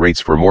borrowing rates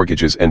for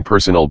mortgages and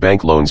personal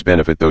bank loans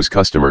benefit those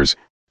customers,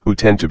 who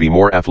tend to be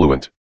more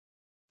affluent.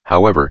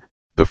 However,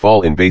 the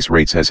fall in base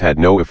rates has had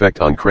no effect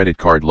on credit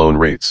card loan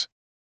rates.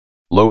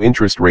 Low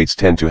interest rates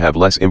tend to have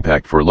less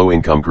impact for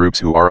low-income groups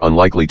who are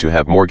unlikely to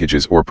have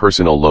mortgages or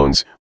personal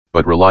loans,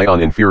 but rely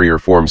on inferior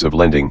forms of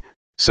lending,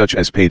 such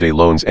as payday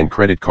loans and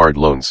credit card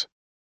loans.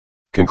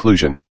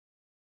 Conclusion.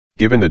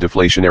 Given the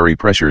deflationary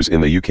pressures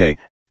in the UK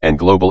and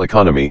global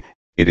economy,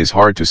 it is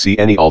hard to see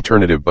any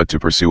alternative but to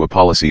pursue a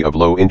policy of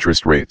low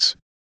interest rates.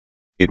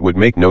 It would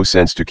make no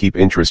sense to keep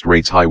interest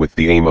rates high with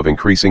the aim of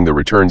increasing the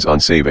returns on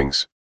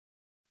savings.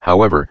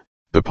 However,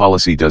 the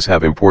policy does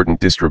have important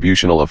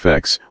distributional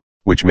effects,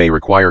 which may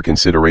require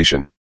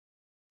consideration.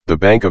 The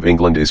Bank of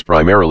England is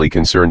primarily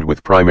concerned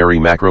with primary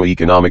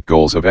macroeconomic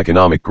goals of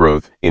economic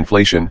growth,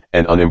 inflation,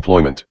 and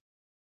unemployment.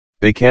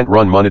 They can't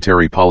run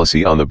monetary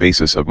policy on the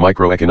basis of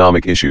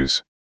microeconomic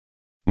issues.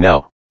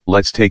 Now,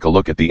 let's take a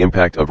look at the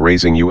impact of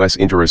raising U.S.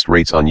 interest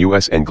rates on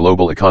U.S. and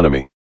global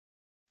economy.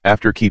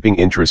 After keeping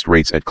interest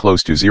rates at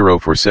close to zero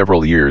for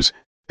several years,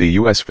 the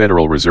U.S.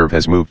 Federal Reserve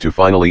has moved to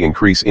finally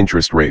increase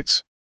interest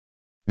rates.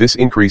 This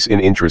increase in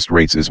interest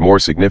rates is more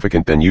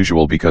significant than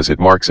usual because it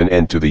marks an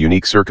end to the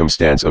unique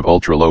circumstance of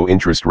ultra-low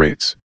interest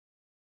rates.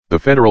 The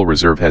Federal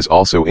Reserve has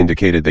also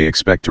indicated they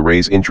expect to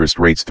raise interest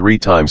rates 3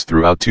 times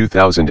throughout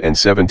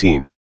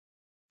 2017.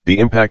 The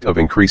impact of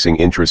increasing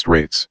interest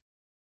rates.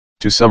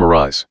 To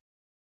summarize.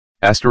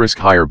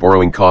 Higher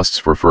borrowing costs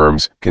for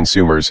firms,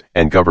 consumers,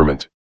 and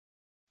government.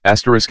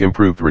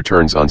 Improved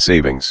returns on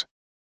savings.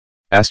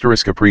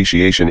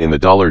 Appreciation in the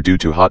dollar due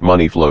to hot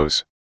money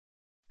flows.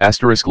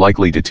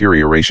 Likely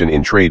deterioration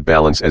in trade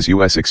balance as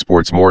U.S.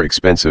 exports more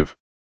expensive.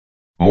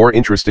 More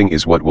interesting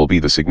is what will be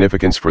the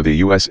significance for the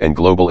U.S. and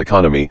global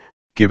economy,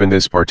 given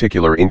this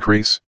particular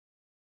increase.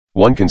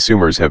 1.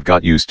 Consumers have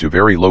got used to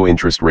very low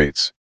interest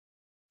rates.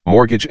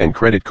 Mortgage and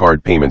credit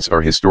card payments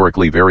are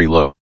historically very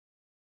low.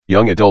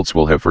 Young adults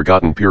will have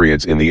forgotten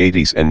periods in the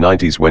 80s and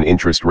 90s when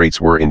interest rates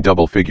were in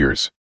double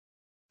figures.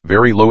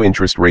 Very low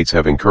interest rates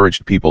have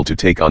encouraged people to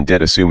take on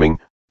debt, assuming,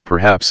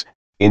 perhaps,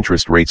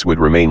 interest rates would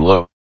remain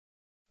low.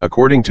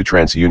 According to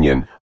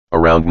TransUnion,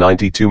 around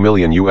 92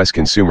 million U.S.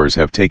 consumers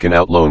have taken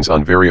out loans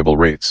on variable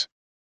rates.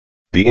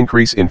 The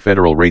increase in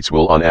federal rates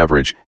will on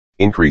average,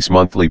 increase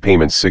monthly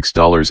payments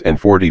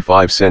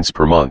 $6.45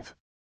 per month.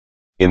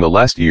 In the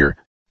last year,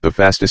 the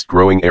fastest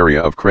growing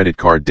area of credit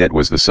card debt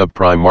was the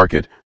subprime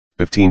market,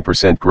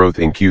 15% growth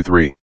in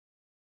Q3.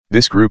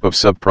 This group of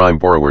subprime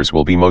borrowers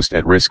will be most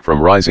at risk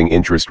from rising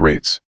interest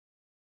rates.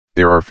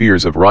 There are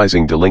fears of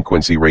rising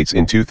delinquency rates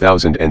in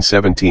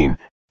 2017,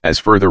 as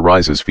further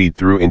rises feed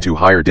through into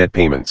higher debt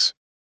payments.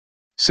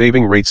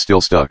 Saving rates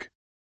still stuck.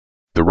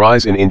 The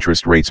rise in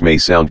interest rates may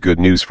sound good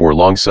news for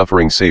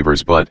long-suffering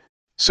savers, but,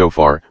 so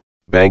far,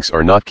 banks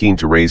are not keen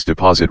to raise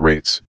deposit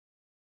rates.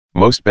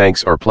 Most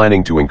banks are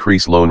planning to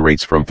increase loan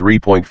rates from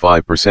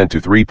 3.5%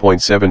 to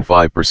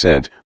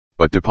 3.75%,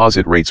 but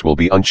deposit rates will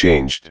be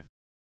unchanged.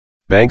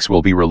 Banks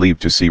will be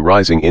relieved to see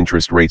rising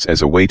interest rates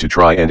as a way to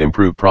try and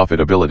improve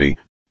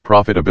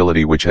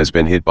profitability which has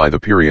been hit by the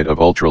period of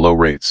ultra-low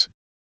rates.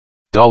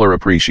 Dollar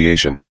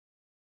appreciation.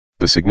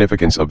 The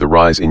significance of the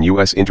rise in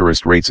U.S.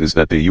 interest rates is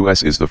that the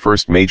U.S. is the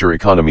first major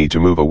economy to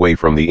move away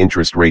from the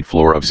interest rate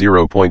floor of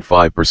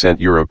 0.5%.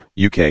 Europe,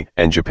 UK,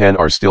 and Japan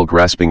are still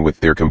grasping with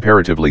their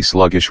comparatively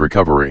sluggish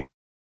recovery.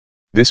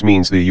 This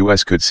means the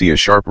U.S. could see a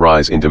sharp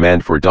rise in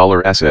demand for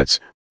dollar assets,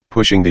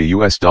 pushing the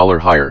U.S. dollar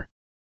higher.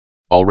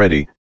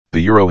 Already,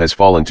 the euro has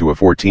fallen to a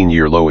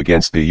 14-year low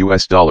against the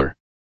U.S. dollar.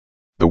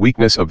 The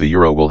weakness of the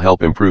euro will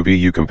help improve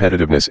EU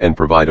competitiveness and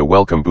provide a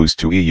welcome boost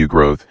to EU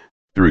growth.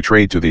 Through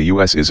trade to the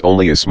U.S. is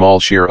only a small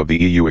share of the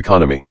EU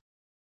economy.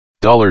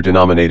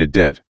 Dollar-denominated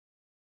debt.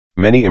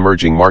 Many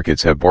emerging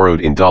markets have borrowed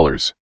in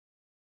dollars.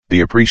 The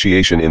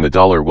appreciation in the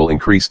dollar will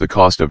increase the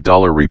cost of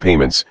dollar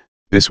repayments.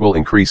 This will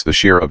increase the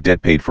share of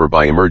debt paid for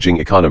by emerging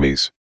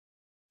economies.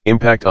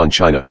 Impact on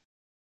China.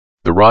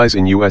 The rise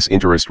in U.S.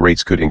 interest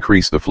rates could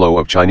increase the flow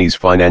of Chinese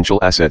financial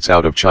assets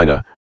out of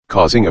China,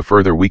 causing a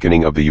further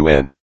weakening of the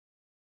yuan.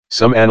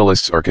 Some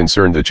analysts are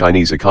concerned the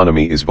Chinese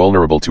economy is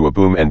vulnerable to a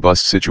boom and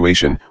bust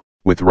situation.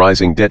 With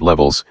rising debt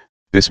levels,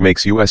 this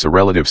makes U.S. a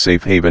relative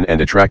safe haven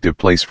and attractive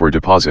place for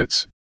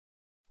deposits.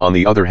 On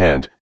the other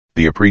hand,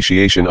 the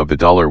appreciation of the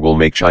dollar will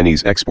make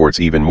Chinese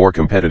exports even more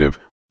competitive,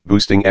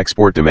 boosting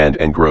export demand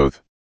and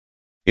growth.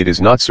 It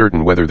is not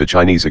certain whether the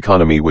Chinese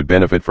economy would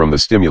benefit from the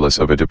stimulus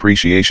of a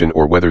depreciation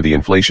or whether the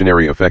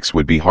inflationary effects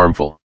would be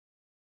harmful.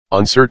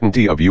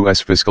 Uncertainty of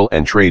U.S. fiscal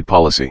and trade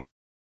policy.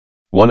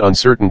 One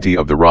uncertainty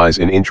of the rise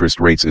in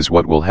interest rates is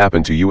what will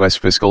happen to U.S.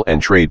 fiscal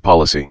and trade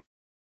policy.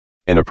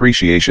 An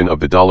appreciation of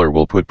the dollar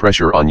will put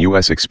pressure on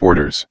U.S.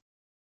 exporters.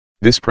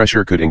 This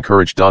pressure could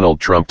encourage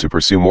Donald Trump to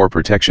pursue more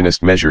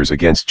protectionist measures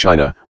against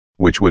China,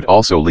 which would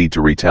also lead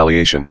to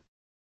retaliation.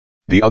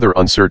 The other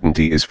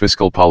uncertainty is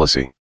fiscal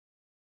policy.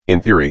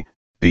 In theory,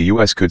 the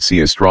U.S. could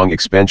see a strong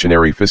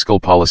expansionary fiscal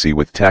policy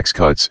with tax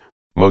cuts,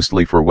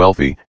 mostly for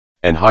wealthy,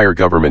 and higher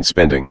government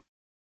spending.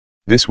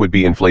 This would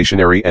be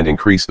inflationary and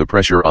increase the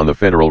pressure on the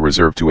Federal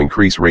Reserve to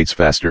increase rates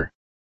faster.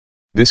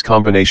 This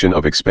combination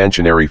of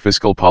expansionary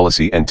fiscal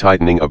policy and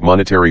tightening of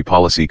monetary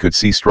policy could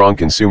see strong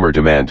consumer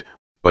demand,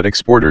 but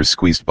exporters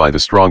squeezed by the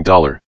strong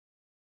dollar.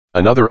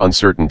 Another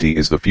uncertainty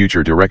is the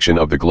future direction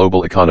of the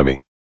global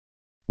economy.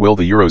 Will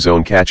the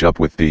Eurozone catch up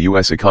with the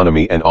U.S.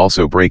 economy and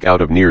also break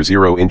out of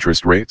near-zero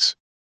interest rates?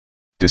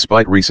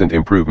 Despite recent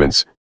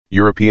improvements,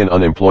 European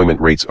unemployment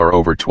rates are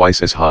over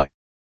twice as high.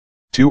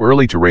 Too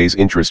early to raise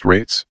interest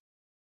rates?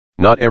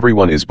 Not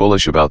everyone is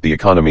bullish about the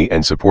economy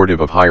and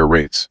supportive of higher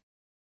rates.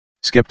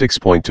 Skeptics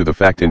point to the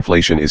fact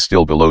inflation is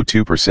still below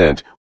 2%,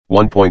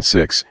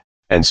 1.6%,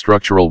 and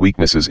structural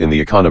weaknesses in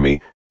the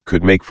economy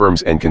could make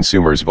firms and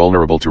consumers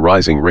vulnerable to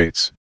rising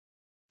rates.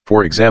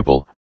 For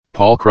example,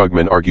 Paul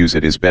Krugman argues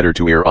it is better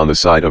to err on the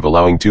side of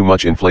allowing too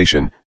much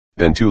inflation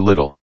than too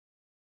little.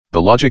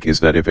 The logic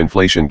is that if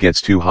inflation gets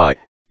too high,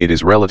 it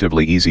is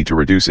relatively easy to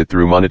reduce it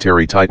through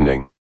monetary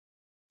tightening.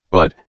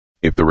 But,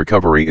 if the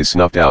recovery is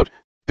snuffed out,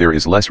 there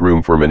is less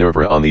room for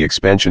maneuver on the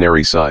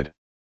expansionary side.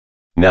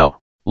 Now,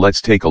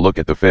 let's take a look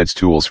at the Fed's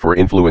tools for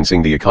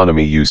influencing the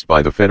economy used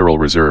by the Federal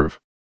Reserve.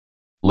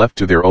 Left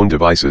to their own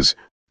devices,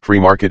 free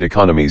market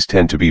economies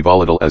tend to be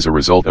volatile as a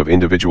result of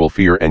individual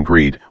fear and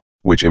greed,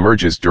 which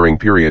emerges during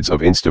periods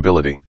of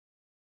instability.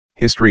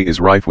 History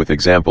is rife with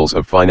examples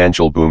of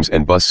financial booms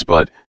and busts,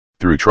 but,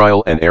 through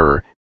trial and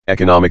error,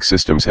 economic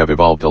systems have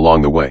evolved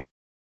along the way.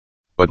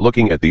 But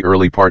looking at the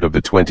early part of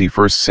the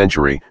 21st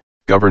century,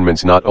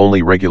 governments not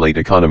only regulate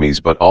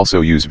economies but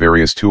also use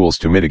various tools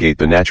to mitigate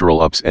the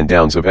natural ups and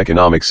downs of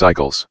economic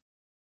cycles.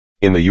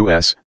 In the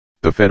U.S.,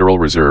 the Federal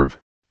Reserve,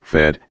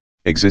 Fed,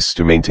 exists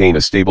to maintain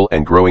a stable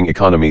and growing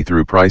economy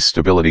through price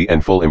stability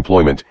and full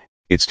employment,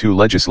 its two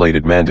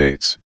legislated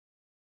mandates.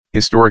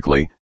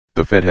 Historically,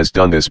 the Fed has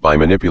done this by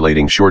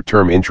manipulating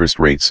short-term interest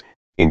rates,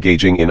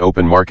 engaging in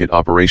open market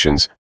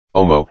operations,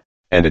 OMO,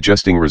 and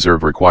adjusting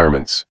reserve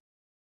requirements.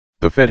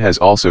 The Fed has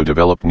also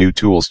developed new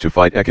tools to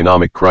fight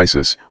economic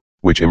crisis,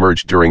 which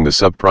emerged during the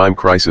subprime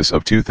crisis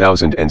of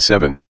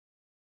 2007.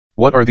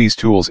 What are these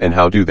tools and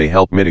how do they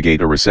help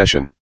mitigate a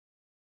recession?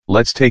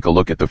 Let's take a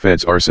look at the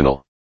Fed's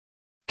arsenal.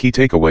 Key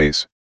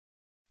takeaways.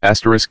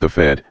 The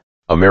Fed,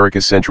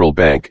 America's central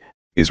bank,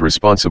 is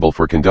responsible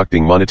for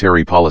conducting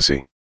monetary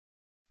policy.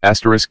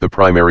 The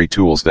primary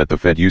tools that the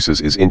Fed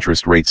uses is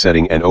interest rate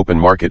setting and open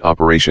market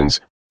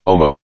operations,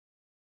 OMO.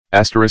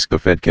 The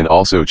Fed can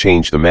also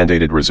change the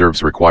mandated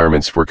reserves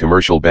requirements for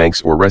commercial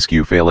banks or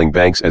rescue failing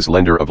banks as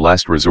lender of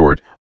last resort,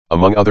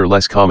 among other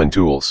less common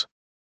tools.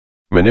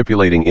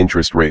 Manipulating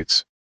interest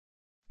rates.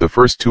 The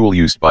first tool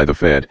used by the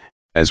Fed,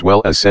 as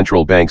well as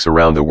central banks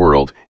around the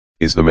world,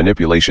 is the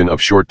manipulation of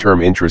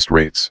short-term interest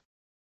rates.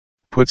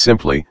 Put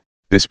simply,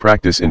 this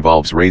practice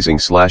involves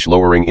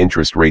raising/lowering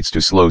interest rates to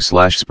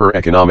slow/spur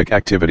economic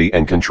activity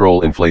and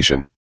control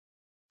inflation.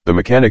 The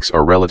mechanics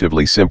are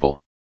relatively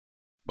simple.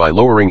 By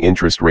lowering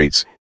interest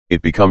rates,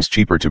 it becomes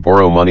cheaper to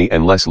borrow money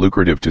and less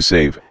lucrative to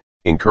save,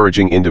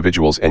 encouraging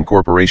individuals and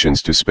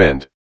corporations to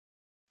spend.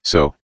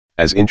 So,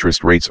 as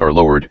interest rates are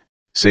lowered,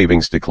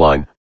 savings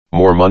decline,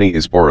 more money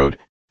is borrowed,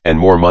 and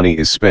more money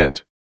is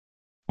spent.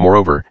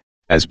 Moreover,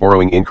 as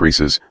borrowing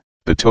increases,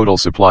 the total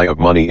supply of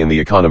money in the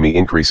economy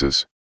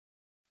increases.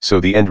 So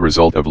the end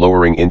result of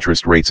lowering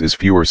interest rates is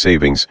fewer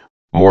savings,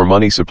 more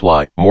money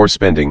supply, more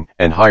spending,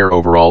 and higher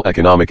overall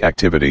economic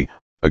activity,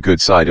 a good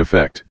side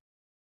effect.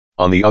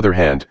 On the other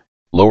hand,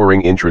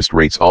 lowering interest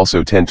rates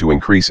also tend to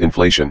increase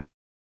inflation.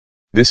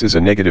 This is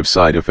a negative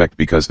side effect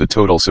because the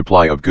total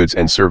supply of goods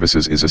and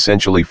services is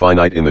essentially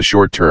finite in the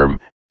short term,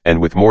 and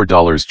with more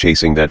dollars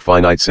chasing that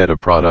finite set of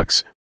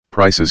products,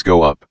 prices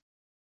go up.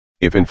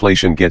 If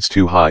inflation gets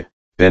too high,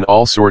 then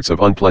all sorts of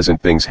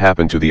unpleasant things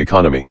happen to the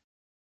economy.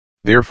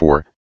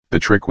 Therefore, the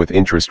trick with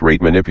interest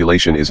rate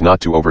manipulation is not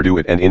to overdo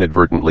it and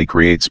inadvertently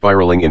create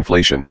spiraling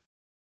inflation.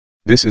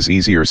 This is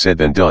easier said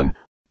than done,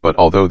 but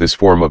although this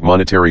form of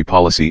monetary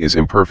policy is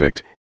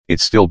imperfect,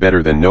 it's still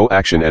better than no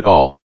action at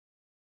all.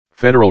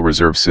 Federal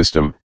Reserve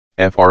System,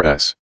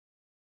 FRS.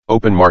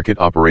 Open market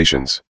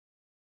operations.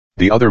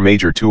 The other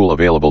major tool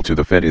available to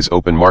the Fed is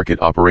open market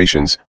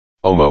operations,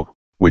 OMO,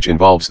 which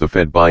involves the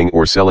Fed buying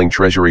or selling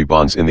Treasury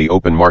bonds in the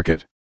open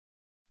market.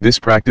 This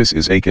practice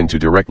is akin to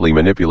directly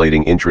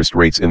manipulating interest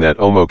rates in that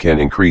OMO can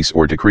increase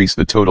or decrease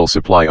the total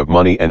supply of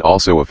money and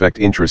also affect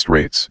interest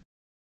rates.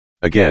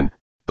 Again,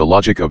 the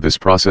logic of this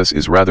process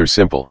is rather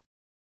simple.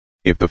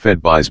 If the Fed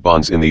buys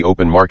bonds in the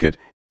open market,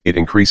 it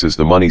increases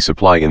the money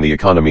supply in the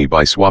economy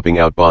by swapping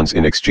out bonds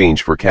in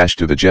exchange for cash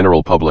to the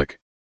general public.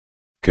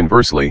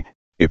 Conversely,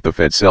 if the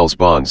Fed sells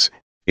bonds,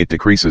 it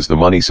decreases the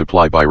money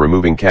supply by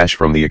removing cash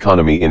from the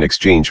economy in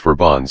exchange for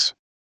bonds.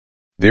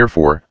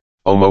 Therefore,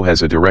 OMO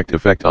has a direct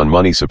effect on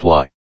money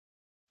supply.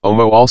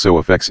 OMO also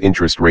affects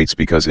interest rates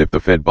because if the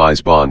Fed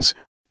buys bonds,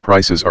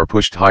 prices are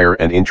pushed higher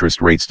and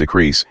interest rates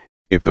decrease.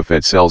 If the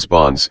Fed sells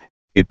bonds,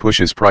 it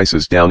pushes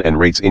prices down and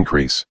rates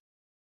increase.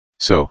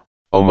 So,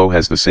 OMO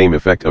has the same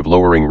effect of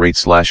lowering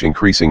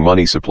rates/increasing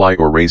money supply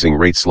or raising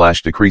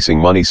rates/decreasing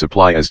money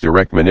supply as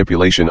direct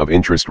manipulation of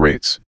interest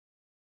rates.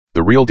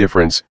 The real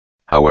difference,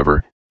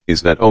 however,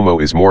 is that OMO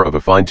is more of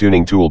a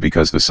fine-tuning tool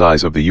because the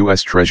size of the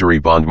U.S. Treasury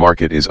bond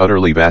market is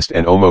utterly vast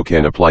and OMO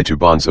can apply to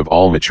bonds of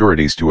all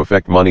maturities to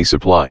affect money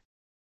supply.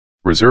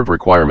 Reserve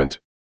requirement.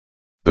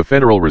 The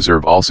Federal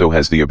Reserve also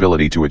has the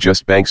ability to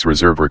adjust banks'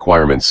 reserve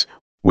requirements,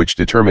 which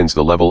determines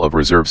the level of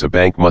reserves a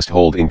bank must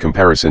hold in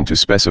comparison to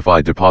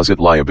specified deposit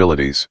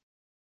liabilities.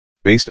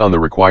 Based on the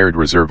required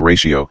reserve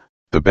ratio,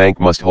 the bank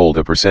must hold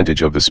a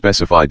percentage of the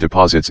specified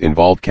deposits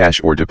involved cash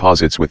or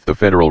deposits with the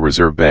Federal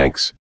Reserve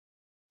banks.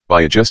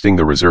 By adjusting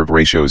the reserve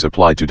ratios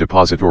applied to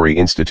depository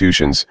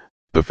institutions,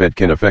 the Fed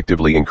can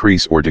effectively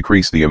increase or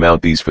decrease the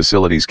amount these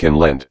facilities can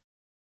lend.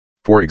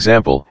 For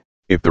example,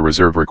 if the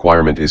reserve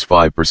requirement is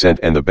 5%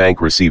 and the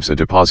bank receives a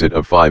deposit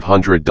of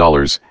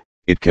 $500,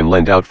 it can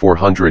lend out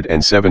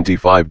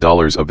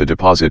 $475 of the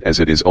deposit as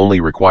it is only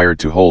required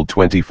to hold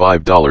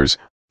 $25,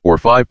 or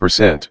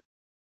 5%.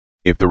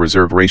 If the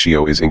reserve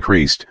ratio is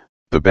increased,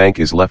 the bank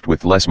is left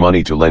with less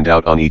money to lend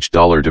out on each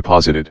dollar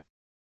deposited.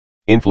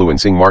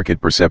 Influencing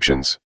market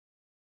perceptions.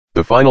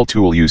 The final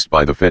tool used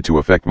by the Fed to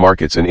affect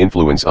markets and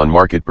influence on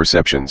market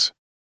perceptions.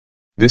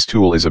 This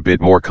tool is a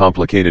bit more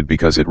complicated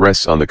because it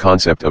rests on the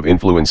concept of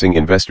influencing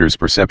investors'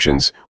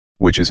 perceptions,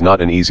 which is not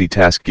an easy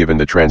task given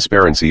the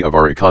transparency of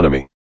our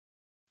economy.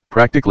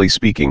 Practically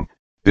speaking,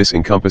 this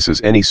encompasses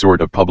any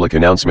sort of public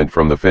announcement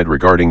from the Fed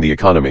regarding the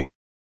economy.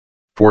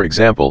 For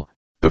example,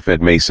 the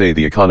Fed may say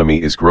the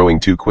economy is growing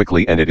too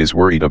quickly and it is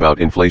worried about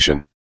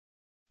inflation.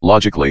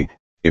 Logically,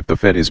 if the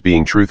Fed is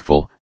being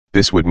truthful,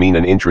 this would mean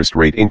an interest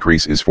rate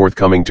increase is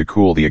forthcoming to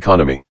cool the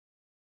economy.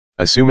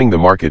 Assuming the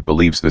market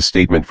believes the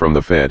statement from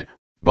the Fed,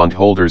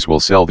 bondholders will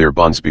sell their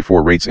bonds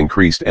before rates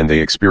increased and they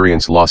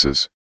experience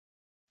losses.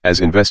 As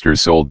investors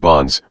sold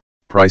bonds,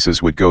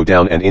 prices would go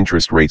down and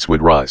interest rates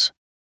would rise.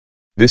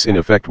 This in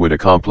effect would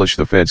accomplish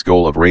the Fed's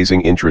goal of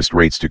raising interest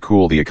rates to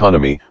cool the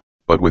economy,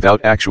 but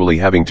without actually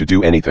having to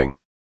do anything.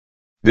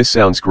 This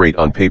sounds great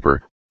on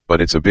paper,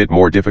 but it's a bit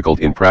more difficult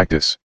in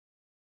practice.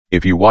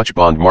 If you watch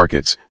bond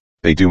markets,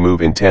 they do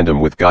move in tandem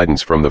with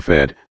guidance from the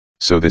Fed,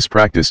 so this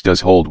practice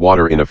does hold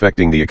water in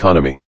affecting the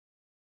economy.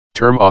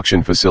 Term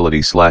auction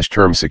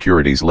facility/term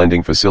securities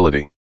lending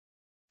facility.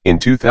 In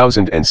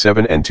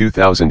 2007 and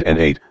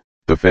 2008,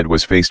 the Fed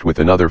was faced with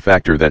another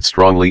factor that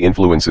strongly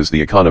influences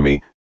the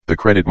economy, the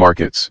credit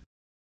markets.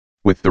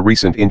 With the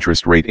recent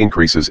interest rate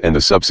increases and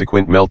the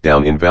subsequent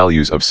meltdown in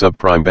values of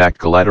subprime-backed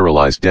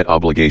collateralized debt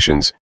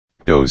obligations,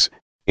 DOS,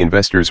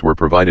 investors were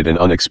provided an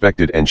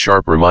unexpected and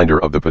sharp reminder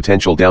of the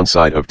potential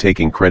downside of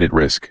taking credit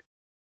risk.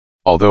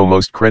 Although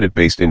most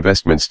credit-based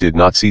investments did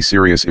not see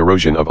serious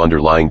erosion of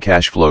underlying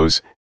cash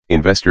flows,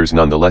 investors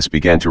nonetheless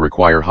began to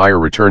require higher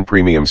return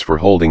premiums for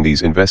holding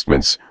these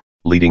investments,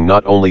 leading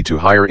not only to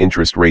higher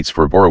interest rates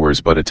for borrowers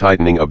but a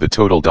tightening of the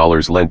total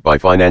dollars lent by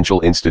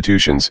financial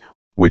institutions,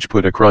 which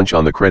put a crunch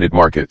on the credit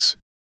markets.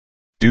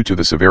 Due to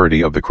the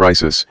severity of the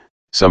crisis,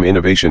 some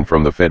innovation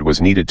from the Fed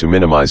was needed to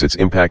minimize its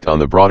impact on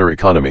the broader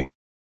economy.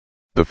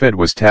 The Fed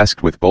was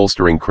tasked with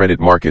bolstering credit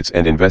markets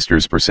and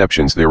investors'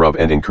 perceptions thereof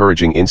and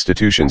encouraging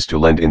institutions to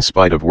lend in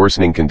spite of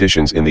worsening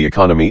conditions in the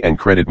economy and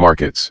credit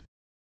markets.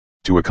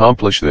 To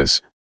accomplish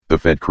this, the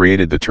Fed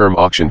created the term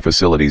auction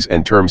facilities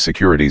and term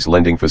securities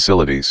lending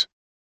facilities.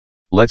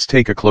 Let's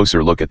take a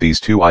closer look at these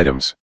two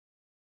items.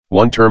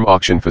 One-term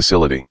auction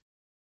facility.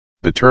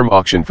 The term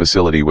auction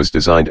facility was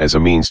designed as a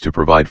means to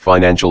provide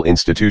financial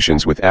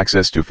institutions with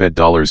access to Fed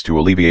dollars to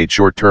alleviate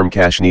short-term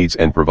cash needs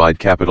and provide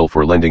capital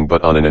for lending,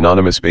 but on an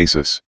anonymous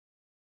basis.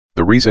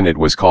 The reason it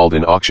was called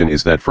an auction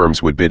is that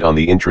firms would bid on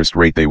the interest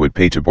rate they would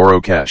pay to borrow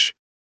cash.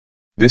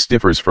 This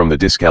differs from the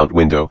discount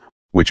window,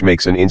 which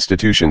makes an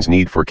institution's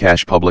need for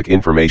cash public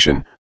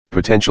information,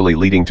 potentially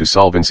leading to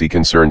solvency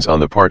concerns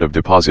on the part of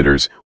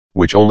depositors,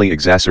 which only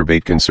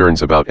exacerbate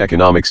concerns about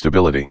economic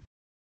stability.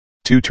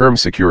 Two-term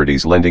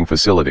securities lending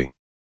facility.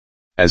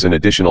 As an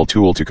additional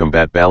tool to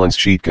combat balance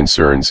sheet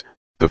concerns,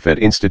 the Fed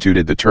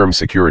instituted the term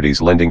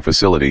securities lending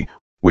facility,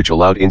 which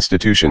allowed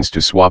institutions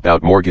to swap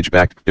out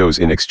mortgage-backed CDOs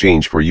in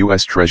exchange for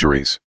U.S.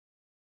 Treasuries.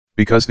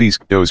 Because these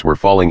CDOs were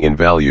falling in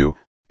value,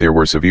 there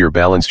were severe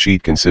balance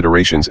sheet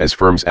considerations as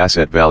firms'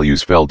 asset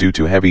values fell due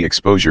to heavy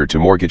exposure to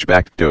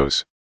mortgage-backed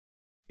CDOs.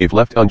 If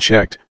left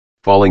unchecked,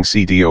 falling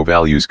CDO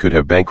values could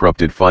have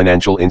bankrupted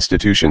financial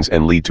institutions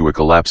and lead to a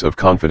collapse of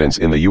confidence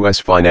in the U.S.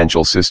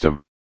 financial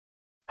system.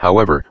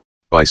 However,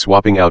 by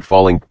swapping out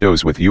falling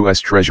CDOs with U.S.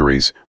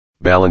 Treasuries,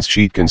 balance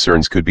sheet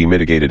concerns could be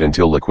mitigated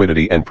until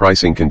liquidity and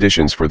pricing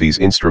conditions for these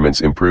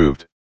instruments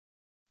improved.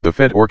 The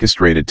Fed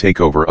orchestrated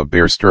takeover of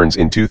Bear Stearns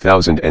in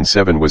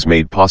 2007 was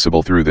made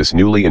possible through this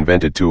newly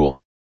invented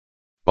tool.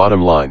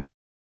 Bottom line.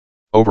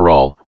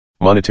 Overall,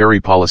 monetary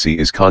policy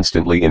is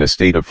constantly in a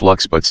state of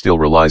flux but still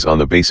relies on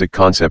the basic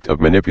concept of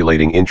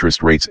manipulating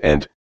interest rates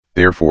and,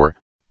 therefore,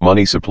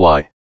 money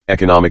supply,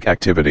 economic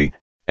activity,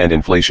 and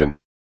inflation.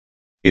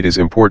 It is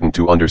important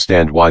to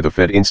understand why the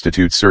Fed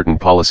institutes certain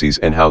policies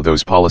and how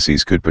those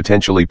policies could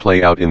potentially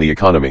play out in the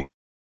economy.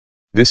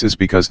 This is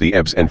because the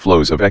ebbs and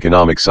flows of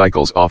economic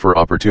cycles offer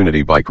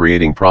opportunity by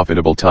creating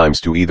profitable times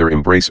to either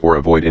embrace or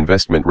avoid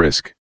investment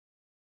risk.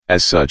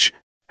 As such,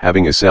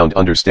 having a sound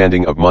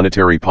understanding of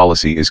monetary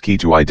policy is key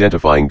to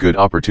identifying good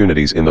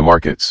opportunities in the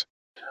markets.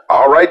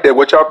 All right then,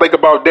 what y'all think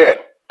about that?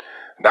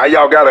 Now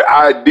y'all got an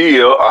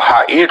idea of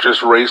how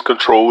interest rates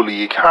control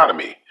the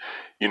economy.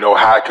 You know,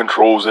 how it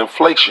controls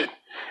inflation.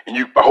 And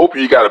I hope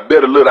you got a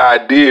better little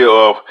idea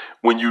of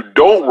when you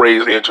don't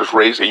raise interest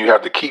rates and you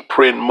have to keep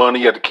printing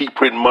money,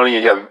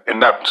 and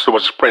not so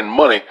much printing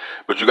money,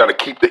 but you got to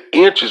keep the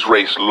interest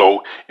rates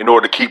low in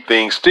order to keep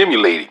things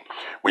stimulated.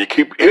 When you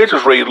keep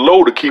interest rates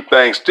low to keep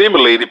things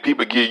stimulated,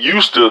 people get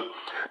used to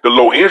the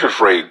low interest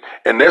rate.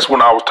 And that's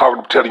when I was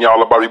telling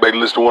y'all about, you better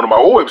listen to one of my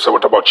old episodes, I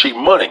talk about cheap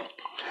money.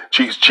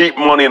 Cheap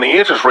money and the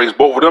interest rates,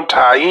 both of them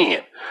tie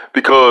in.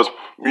 Because,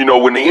 you know,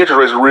 when the interest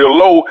rates are real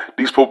low,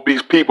 these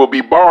people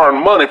be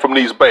borrowing money from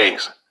these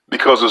banks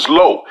because it's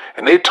low.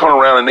 And they turn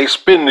around and they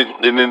spend it,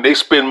 and then they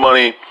spend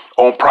money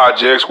on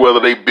projects, whether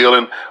they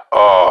building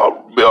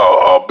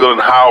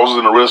houses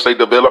in the real estate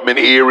development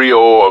area,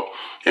 or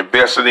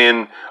investing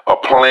in a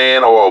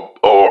plan, or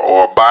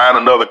buying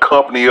another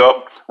company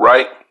up,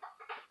 right?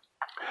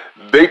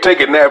 They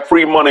taking that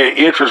free money at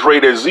interest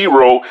rate at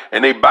zero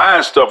and they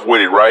buying stuff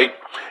with it, right?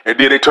 And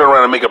then they turn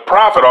around and make a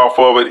profit off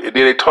of it, and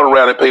then they turn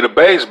around and pay the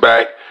banks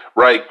back,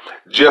 right?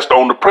 Just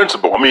on the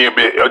principal. I mean,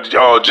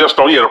 just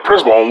on the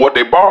principal on what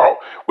they borrow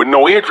with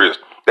no interest.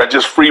 That's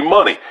just free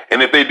money.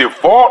 And if they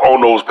default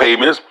on those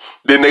payments,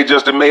 then they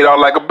just made out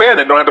like a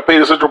bandit. They don't have to pay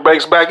the central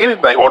banks back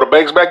anything, or the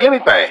banks back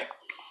anything.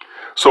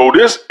 So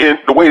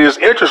the way this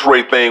interest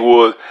rate thing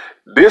was,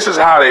 this is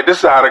how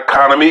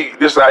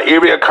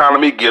every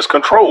economy gets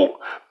controlled,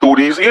 through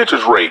these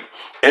interest rates.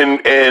 And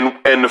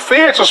the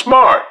Feds are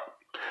smart.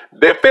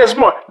 The Feds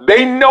smart.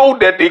 They know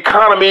that the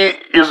economy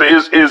is in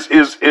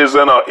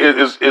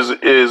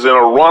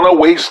a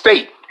runaway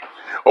state.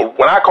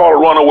 What I call a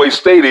runaway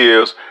state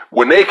is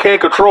when they can't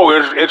control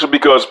interest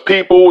because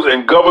peoples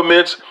and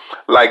governments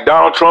like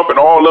Donald Trump and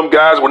all them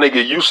guys, when they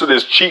get used to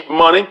this cheap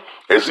money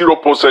at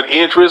 0%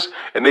 interest,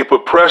 and they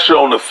put pressure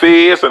on the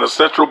Feds and the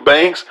central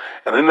banks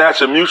and the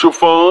National Mutual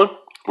Fund,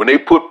 when they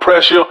put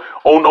pressure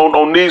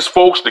on these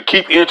folks to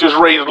keep interest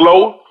rates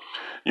low,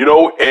 you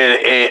know,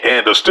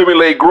 and to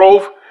stimulate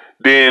growth,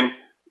 then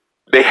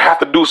they have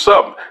to do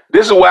something.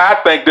 This is where I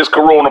think this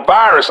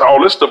coronavirus,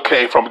 all this stuff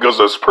came from, because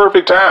it's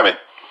perfect timing.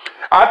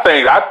 I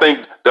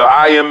think the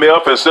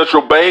IMF and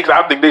central banks,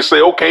 I think they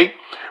say, okay,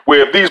 well,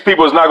 if these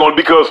people is not going to,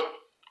 because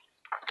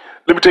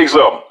let me tell you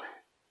something.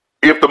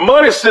 If the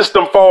money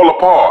system fall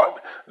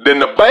apart, then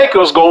the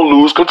bankers going to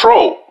lose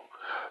control.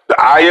 The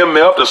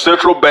IMF, the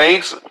central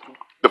banks,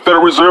 the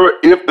Federal Reserve,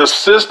 if the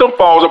system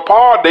falls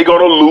apart, they're going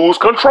to lose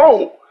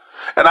control.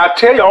 And I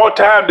tell you all the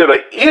time that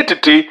an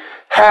entity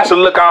has to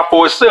look out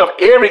for itself.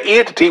 Every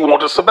entity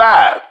wants to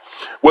survive.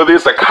 Whether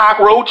it's a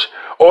cockroach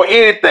or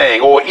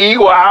anything, or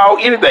eagle, owl,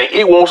 anything,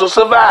 it wants to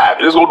survive.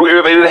 It's going to do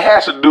everything it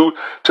has to do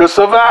to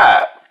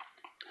survive.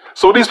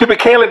 So these people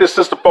can't let this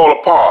system fall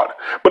apart.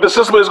 But the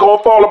system is going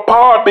to fall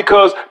apart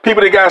because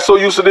people that got so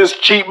used to this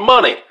cheap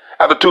money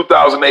after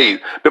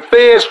 2008. The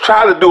Feds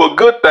try to do a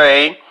good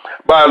thing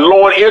by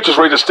lowering interest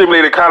rates to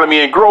stimulate the economy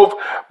and growth,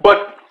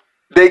 but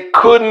they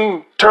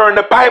couldn't turn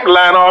the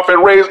pipeline off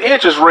and raise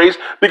interest rates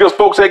because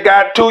folks had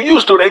got too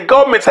used to it. Their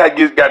governments had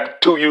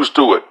got too used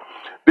to it.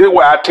 This is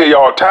why I tell you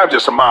all the time,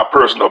 just in my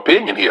personal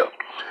opinion here.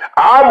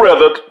 I'd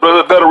rather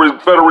the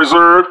Federal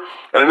Reserve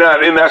and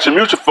the National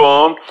Mutual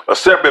Fund, a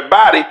separate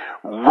body,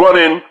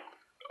 running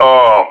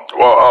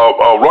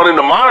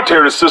the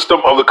monetary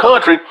system of the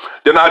country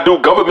than I do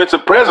governments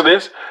and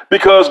presidents,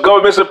 because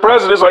governments and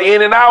presidents are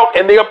in and out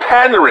and they are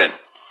pandering.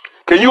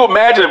 Can you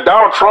imagine if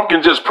Donald Trump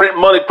can just print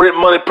money?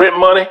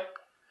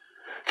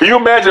 Can you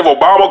imagine if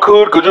Obama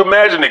could? Could you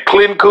imagine if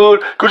Clinton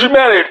could? Could you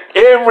imagine if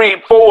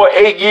every 4 or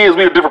 8 years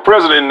we have a different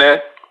president in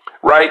that,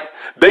 right?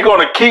 They're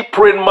going to keep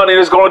printing money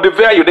that's going to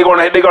devalue. They're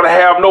going to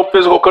have no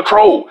physical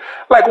control.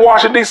 Like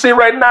Washington, D.C.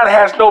 right now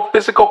has no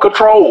physical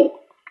control.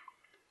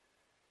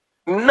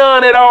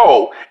 None at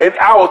all. And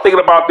I was thinking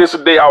about this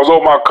today. I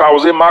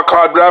was in my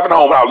car driving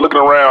home. And I was looking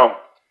around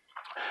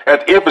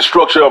at the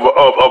infrastructure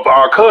of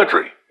our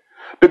country.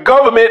 The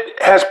government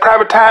has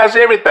privatized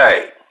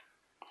everything.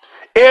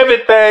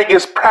 Everything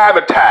is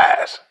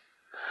privatized.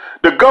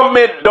 The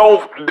government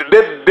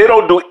they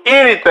don't do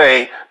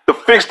anything to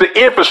fix the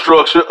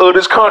infrastructure of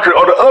this country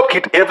or to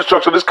upkeep the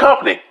infrastructure of this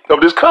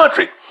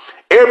country.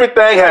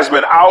 Everything has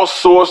been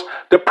outsourced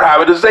to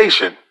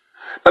privatization.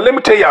 Now let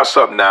me tell y'all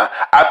something now.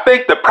 I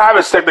think the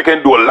private sector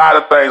can do a lot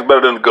of things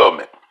better than the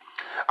government.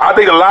 I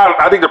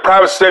think the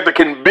private sector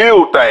can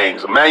build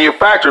things,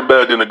 manufacture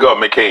better than the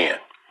government can.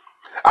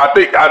 I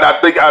think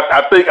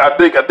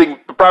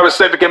the private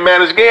sector can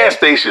manage gas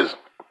stations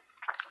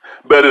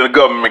better than the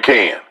government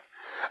can.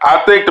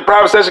 I think the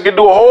private sector can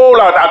do a whole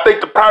lot. I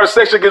think the private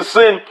sector can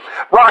send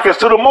rockets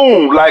to the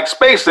moon like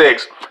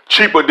SpaceX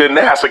cheaper than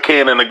NASA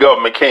can and the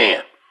government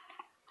can.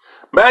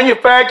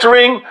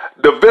 Manufacturing,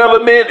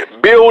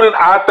 development, building,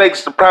 I think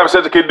the private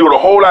sector can do it a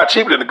whole lot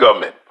cheaper than the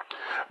government.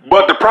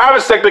 But the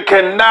private sector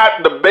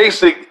cannot, the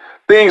basic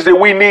things that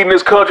we need in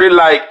this country,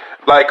 like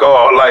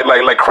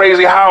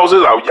crazy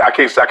houses. I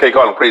can't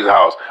call them crazy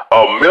houses.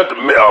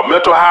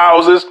 Mental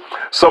houses.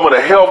 Some of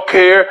the health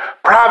care.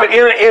 Private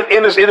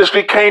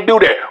industry can't do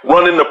that.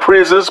 Running the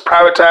prisons,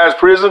 privatized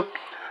prison.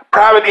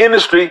 Private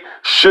industry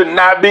should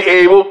not be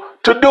able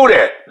to do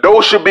that.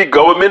 Those should be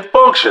government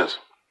functions.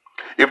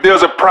 If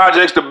there's a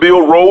project to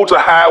build roads or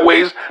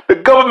highways, the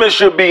government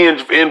should be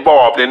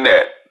involved in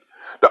that.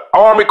 The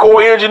Army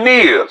Corps of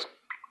Engineers.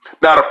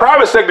 Now, the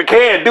private sector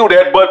can do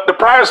that, but the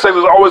private sector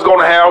is always going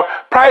to have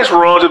price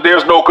runs if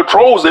there's no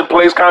controls in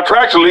place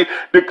contractually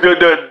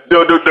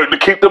to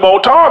keep them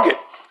on target.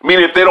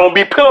 Meaning if they don't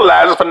be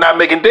penalized for not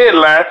making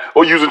deadline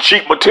or using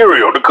cheap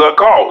material to cut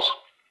costs.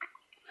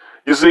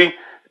 You see,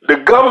 the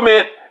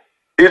government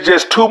is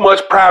just too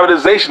much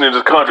privatization in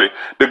this country.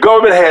 The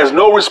government has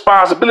no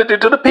responsibility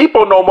to the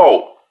people no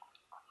more.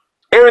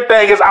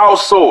 Everything is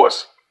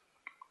outsourced.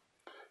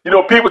 You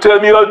know, people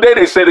telling me the other day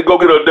they say to go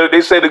get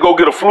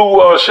a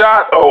flu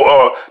shot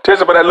or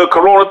test for that little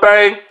corona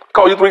thing.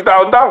 Cost you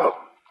 $3,000.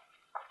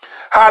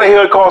 How the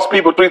hell it costs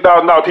people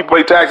 $3,000? People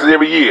pay taxes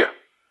every year.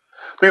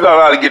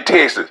 $3,000 to get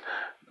tested.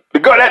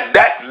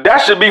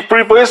 That should be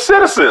free for its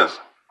citizens.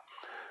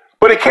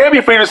 But it can't be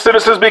free to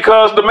citizens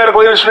because the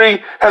medical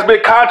industry has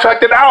been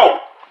contracted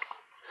out.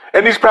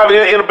 And these private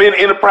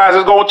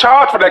enterprises are going to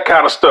charge for that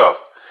kind of stuff.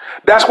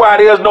 That's why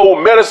there's no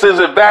medicines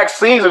and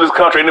vaccines in this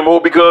country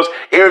anymore, because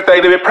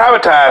everything has been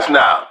privatized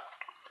now.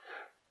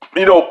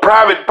 You know,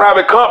 private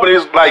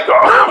companies like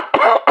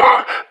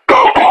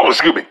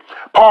excuse me,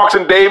 Parks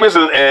and Davis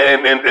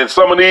and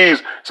some of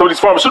these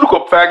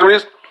pharmaceutical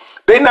factories,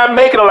 they're not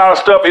making a lot of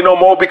stuff no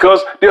more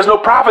because there's no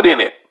profit in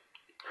it.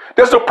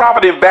 There's no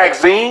profit in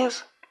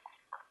vaccines.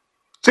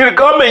 See, the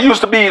government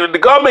used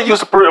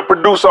to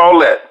produce all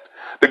that.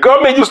 The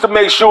government used to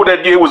make sure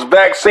that there was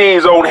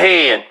vaccines on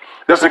hand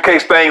just in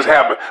case things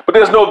happen. But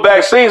there's no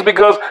vaccines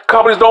because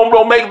companies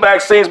don't make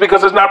vaccines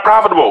because it's not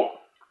profitable.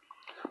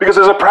 Because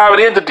it's a private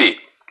entity.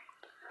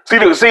 See,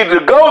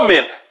 the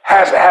government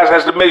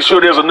has to make sure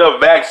there's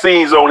enough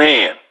vaccines on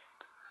hand.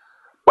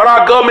 But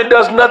our government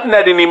does nothing of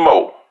that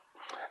anymore.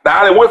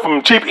 Now, they went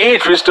from cheap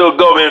interest to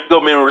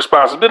government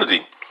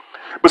responsibility.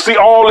 But see,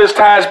 all this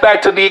ties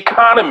back to the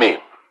economy.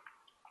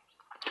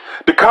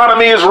 The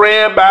economy is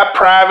ran by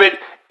private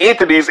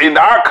entities in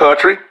our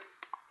country.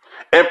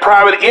 And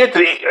private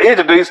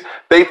entities,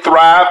 they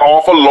thrive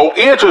off of low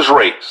interest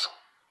rates.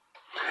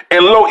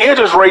 And low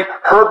interest rate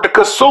hurt the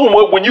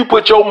consumer when you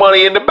put your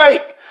money in the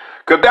bank.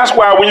 Because that's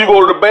why when you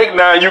go to the bank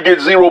now and you get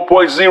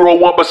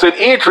 0.01%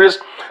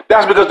 interest,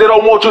 that's because they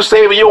don't want you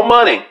saving your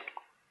money.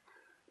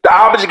 The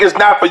object is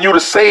not for you to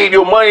save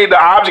your money. The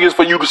object is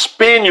for you to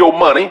spend your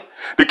money,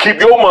 to keep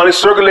your money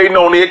circulating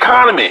on the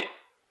economy.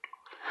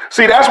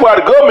 See, that's why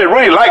the government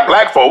really like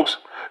black folks.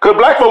 Because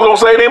black folks don't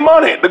save their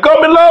money. The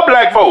government love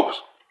black folks.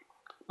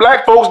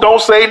 Black folks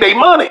don't save their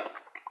money.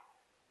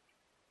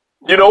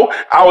 You know,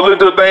 I was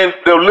listening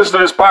to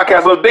this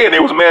podcast the other day, and they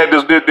was mad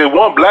at this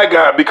one black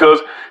guy because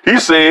he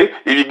said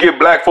if you give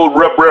black folks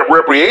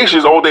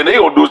reparations, all thing they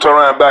gonna do is turn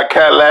around and buy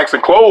Cadillacs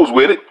and clothes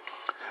with it.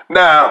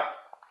 Now,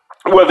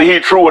 whether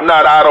he's true or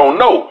not, I don't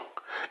know.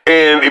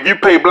 And if you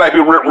pay black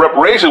people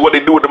reparations, what they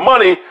do with the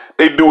money,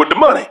 they do with the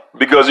money.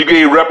 Because you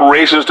gave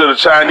reparations to the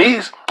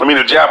Japanese.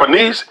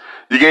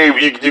 You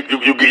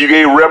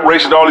gave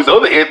reparations to all these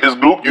other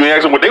ethnic groups. You ain't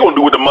ask them what they gonna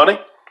do with the money.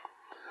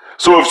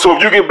 So if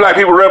you give black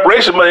people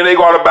reparation money and they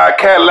go out to buy a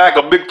Cadillac,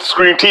 a big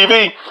screen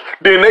TV,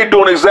 then they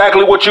doing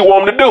exactly what you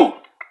want them to do.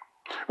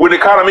 When the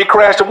economy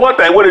crashed, the one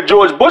thing, when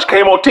George Bush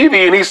came on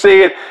TV and he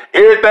said,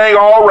 everything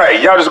all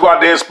right, y'all just go out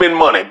there and spend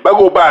money. But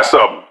go buy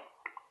something.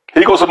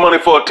 Here goes some money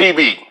for a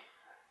TV.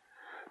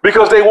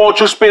 Because they want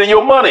you spending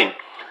your money.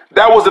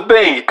 That was the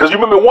thing. Because you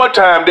remember one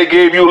time they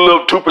gave you a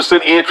little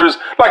 2% interest,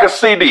 like a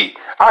CD.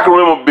 I can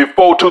remember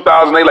before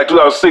 2008, like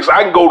 2006,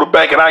 I can go to the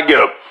bank and I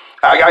get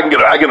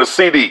a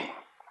CD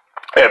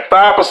at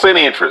 5%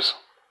 interest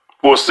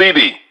for a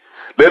CD.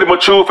 Let it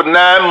mature for 9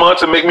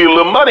 months and make me a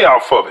little money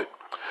off of it.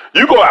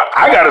 You go out,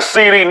 I got a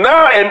CD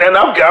now and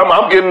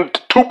I'm getting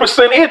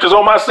 2% interest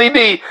on my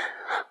CD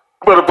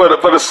for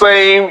the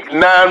same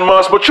 9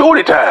 months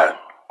maturity time.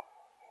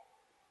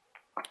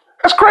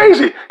 That's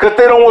crazy, because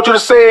they don't want you to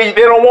save.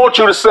 They don't want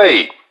you to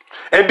save.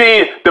 And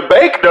then the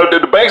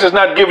banks is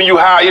not giving you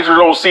high interest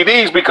on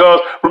CDs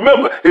because,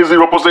 remember, it's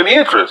 0%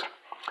 interest.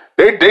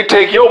 They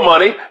take your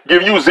money,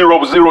 give you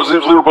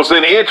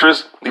 0%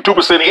 interest,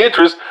 2%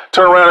 interest,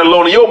 turn around and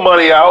loan your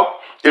money out.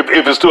 If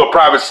it's to a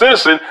private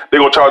citizen, they're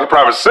going to charge a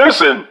private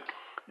citizen.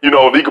 You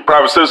know, if a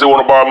private citizen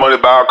want to borrow money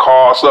to buy a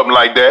car or something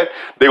like that,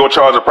 they're going to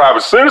charge a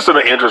private citizen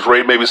an interest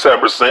rate, maybe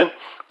 7%,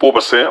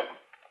 4%.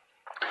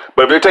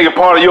 But if they're taking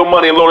part of your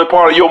money and loaning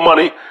part of your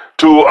money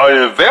to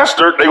an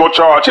investor, they're going to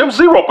charge him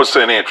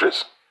 0%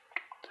 interest.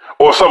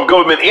 Or some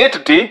government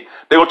entity,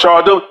 they're going to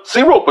charge them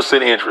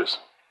 0% interest.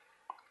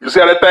 You see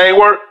how that thing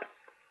works?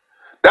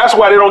 That's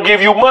why they don't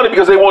give you money,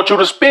 because they want you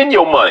to spend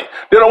your money.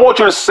 They don't want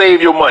you to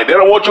save your money. They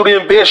don't want you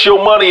to invest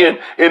your money in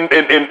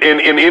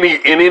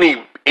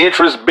any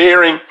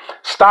interest-bearing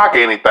stock or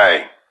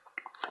anything.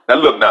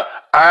 Now,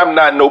 I'm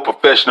not no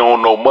professional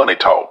on no money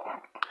talk.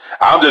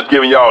 I'm just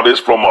giving y'all this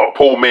from a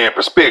poor man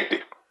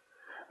perspective.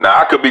 Now,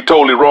 I could be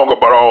totally wrong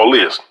about all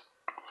this,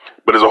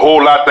 but there's a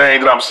whole lot of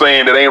things that I'm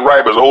saying that ain't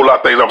right, but there's a whole lot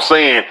of things I'm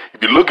saying,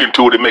 if you look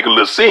into it, it make a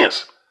little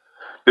sense.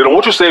 They don't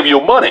want you to save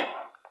your money.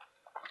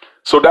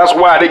 So that's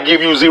why they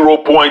give you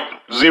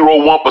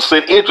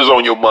 0.01% interest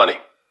on your money.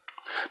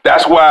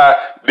 That's why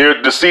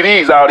the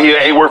CDs out here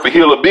ain't worth a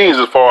hill of beans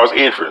as far as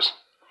interest.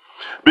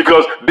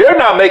 Because they're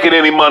not making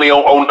any money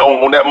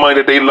on that money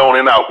that they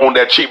loaning out, on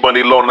that cheap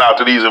money they loaning out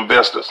to these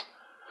investors.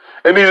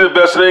 And these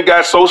investors ain't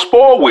got so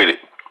spoiled with it.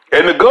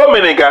 And the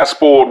government ain't got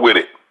spoiled with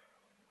it.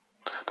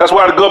 That's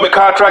why the government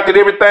contracted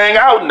everything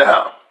out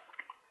now.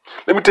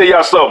 Let me tell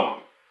y'all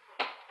something.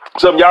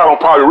 Something y'all don't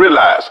probably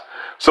realize.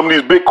 Some of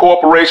these big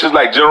corporations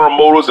like General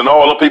Motors and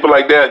all the people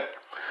like that,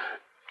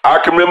 I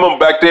can remember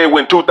back then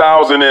when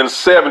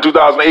 2007,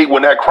 2008,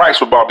 when that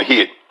crisis was about to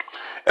hit.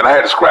 And I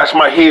had to scratch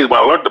my head when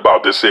I learned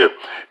about this here.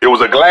 It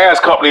was a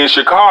glass company in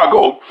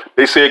Chicago.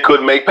 They said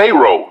couldn't make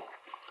payroll.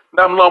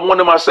 Now I'm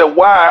wondering myself,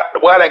 why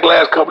that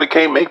glass company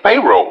can't make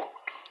payroll?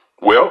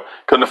 Well,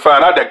 couldn't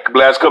find out that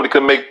glass company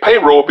couldn't make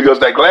payroll because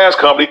that glass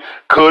company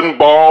couldn't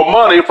borrow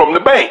money from the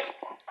bank.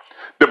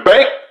 The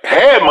bank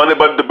had money,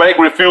 but the bank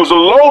refused to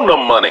loan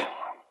them money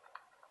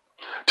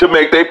to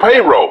make their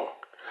payroll.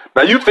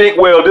 Now you think,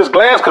 well, this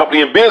glass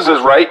company in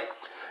business, right?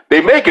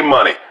 They making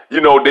money. You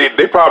know,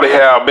 they probably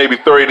have maybe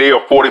 30 days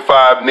or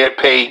 45 net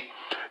pay,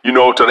 you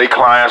know, to their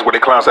clients, where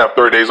their clients have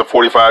 30 days or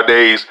 45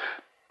 days,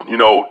 you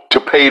know, to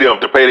pay them,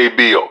 to pay their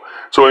bill.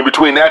 So in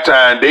between that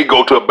time, they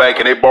go to a bank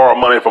and they borrow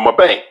money from a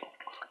bank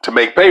to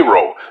make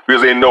payroll,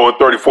 because they know in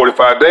 30,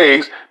 45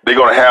 days, they're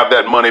going to have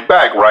that money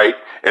back, right?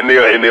 And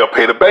they'll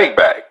pay the bank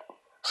back.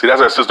 See,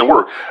 that's how the system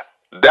works.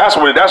 That's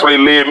when they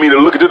led me to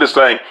look into this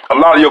thing. A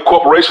lot of your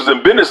corporations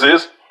and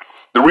businesses,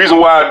 the reason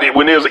why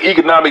when there's an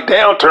economic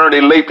downturn,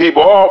 they lay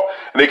people off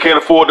and they can't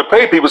afford to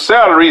pay people's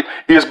salary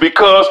is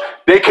because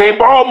they can't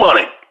borrow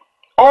money.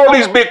 All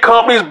these big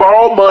companies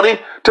borrow money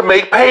to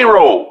make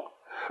payroll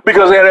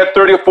because they have that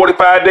 30 or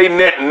 45 day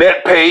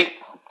net pay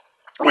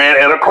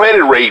and a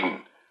credit rating.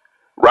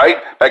 Right?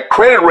 That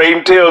credit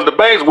rating tells the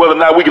banks whether or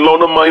not we can loan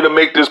them money to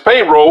make this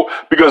payroll,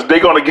 because they're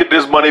going to get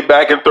this money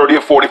back in 30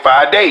 or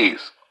 45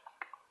 days.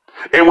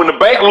 And when the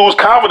bank lose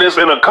confidence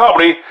in a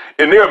company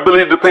and their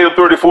ability to pay them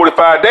 30,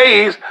 45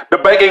 days, the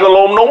bank ain't going to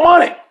loan them no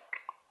money.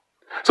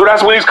 So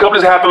that's when these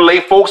companies have to lay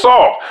folks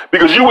off,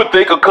 because you would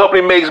think a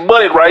company makes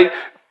money, right?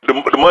 The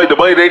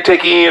money they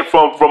take in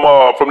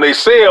from their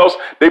sales,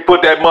 they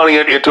put that money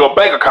into a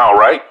bank account,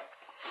 right?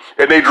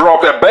 And they draw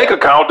off that bank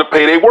account to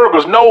pay their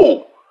workers.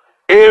 No.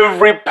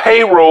 Every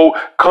payroll,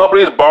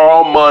 companies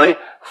borrow money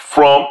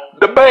from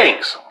the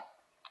banks.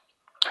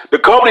 The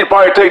company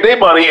probably take their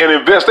money and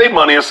invest their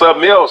money in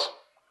something else.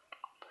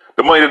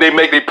 The money that they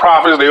make, their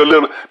profits,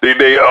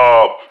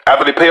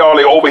 after they pay all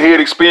their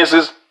overhead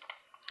expenses,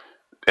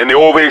 and the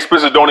overhead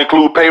expenses don't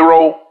include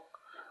payroll.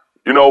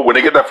 You know, when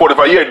they get that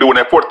 45, yeah, doing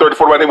that 40, 30,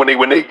 45 days,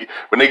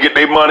 when they get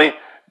their money,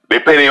 they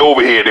pay their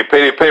overhead, they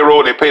pay their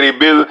payroll, they pay their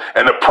business,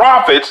 and the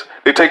profits,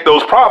 they take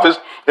those profits,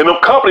 and them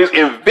companies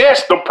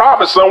invest the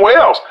profits somewhere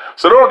else.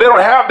 So they don't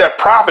have that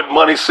profit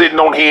money sitting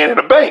on hand in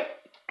the bank,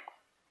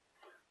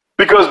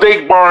 because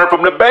they borrow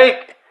from the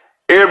bank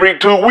every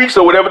 2 weeks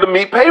or whatever to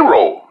meet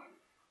payroll,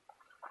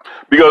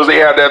 because they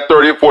have that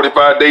 30 or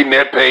 45 day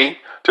net pay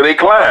to their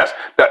clients.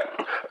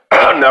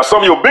 Now,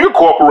 some of your bigger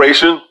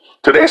corporations,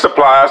 to their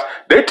suppliers,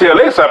 they tell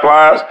their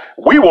suppliers,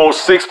 we want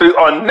 60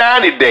 or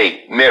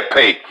 90-day net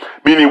pay.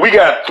 Meaning we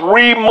got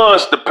 3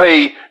 months to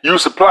pay you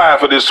supplier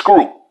for this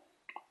screw.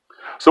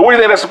 So what do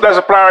you think that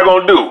supplier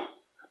going to do?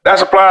 That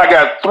supplier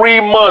got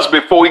 3 months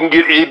before they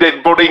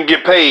can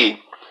get paid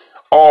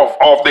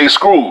off their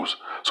screws.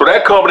 So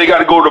that company got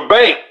to go to the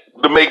bank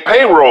to make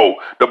payroll,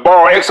 to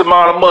borrow X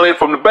amount of money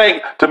from the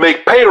bank to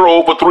make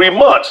payroll for 3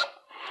 months.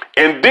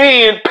 And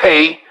then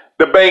pay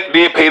the bank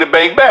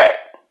back.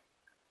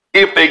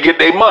 If they get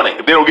their money.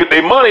 If they don't get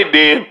their money,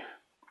 then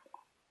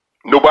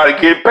nobody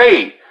get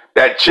paid.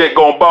 That check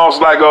gonna bounce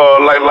like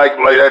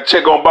that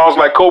check gonna bounce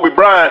like Kobe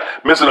Bryant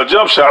missing a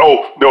jump shot.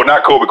 Oh no,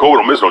 not Kobe. Kobe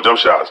don't miss no jump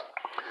shots.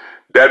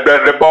 That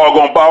ball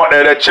gonna bounce.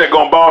 That check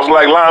gonna bounce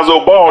like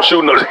Lonzo Ball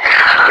shooting.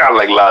 I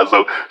like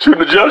Lonzo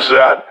shooting a jump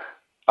shot.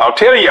 I'm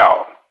telling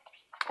y'all.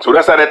 So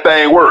that's how that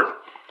thing work.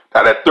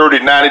 How that 30,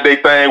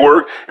 90-day thing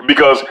work.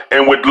 Because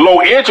and with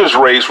low interest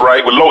rates,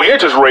 right? With low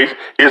interest rates,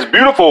 it's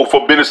beautiful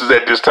for businesses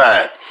at this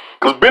time.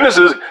 Because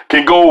businesses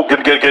can go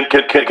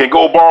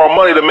borrow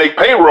money to make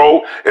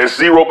payroll at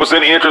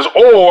 0% interest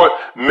or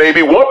maybe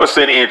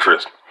 1%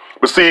 interest.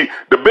 But see,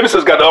 the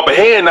businesses got the upper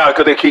hand now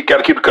because they got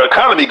to keep the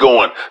economy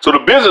going. So the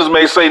business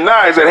may say, he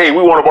said, hey,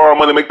 we want to borrow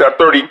money to make that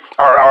 30,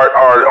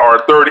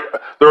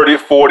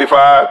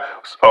 45,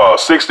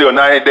 60 or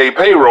 90-day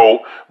payroll,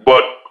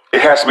 but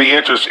it has to be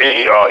interest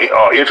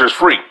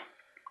free.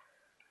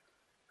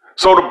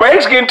 So the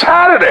bank's getting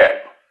tired of that.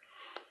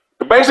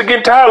 The banks are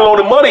getting tired of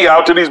loaning money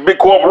out to these big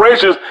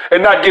corporations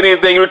and not getting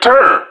anything in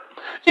return.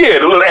 Yeah,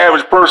 the little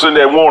average person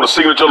that wants a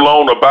signature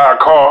loan to buy a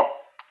car,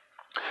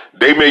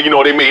 they may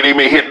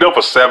hit them for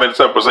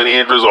 7%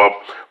 interest or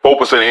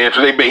 4% interest.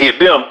 They may hit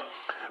them,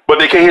 but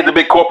they can't hit the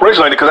big corporations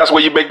like that because that's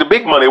where you make the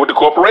big money with the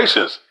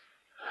corporations.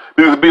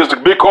 Because the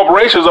big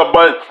corporations are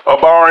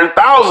borrowing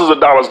thousands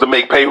of dollars to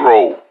make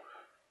payroll,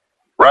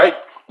 right?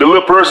 The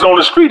little person on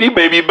the street, he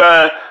may be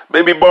borrowing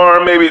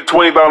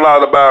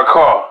 $20,000 to buy a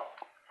car.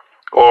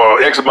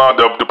 Or X amount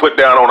to put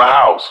down on a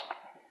house.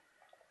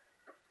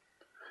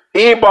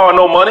 He ain't borrowing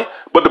no money,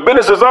 but the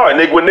businesses are.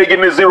 And when they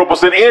getting this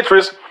 0%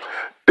 interest,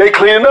 they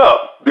cleaning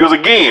up. Because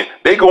again,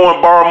 they go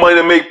and borrow money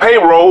to make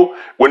payroll.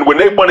 When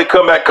their money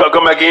come back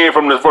in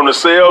from the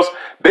sales,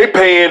 they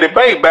paying the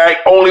bank back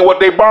only what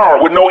they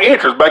borrowed with no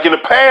interest. Back in the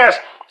past,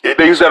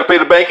 they used to have to pay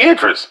the bank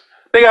interest.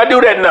 They got to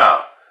do that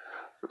now.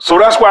 So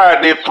that's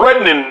why they're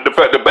threatening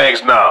the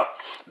banks now.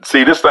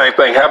 See, this thing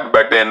happened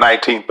back there in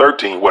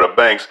 1913 where the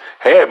banks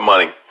had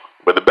money,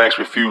 but the banks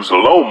refused to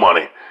loan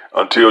money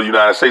until the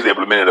United States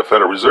implemented the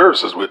Federal Reserve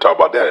System. We'll talk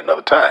about that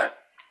another time.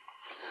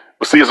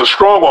 But see, it's a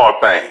strong arm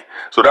thing.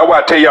 So that's why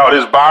I tell y'all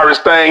this virus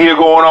thing here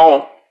going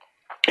on,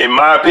 in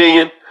my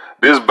opinion,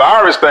 this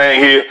virus thing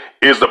here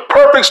is the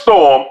perfect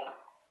storm,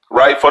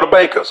 right, for the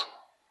bankers.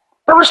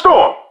 Perfect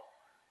storm.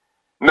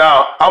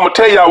 Now, I'm going to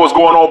tell y'all what's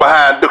going on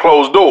behind the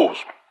closed doors.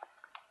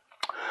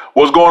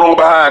 What's going on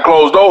behind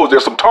closed doors?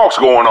 There's some talks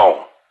going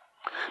on.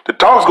 The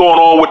talks going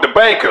on with the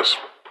bankers,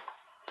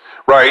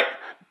 right?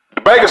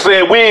 The bankers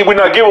saying we're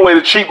not giving away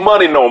the cheap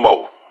money no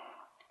more.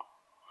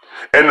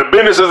 And the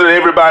businesses and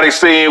everybody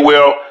saying,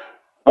 well,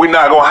 we're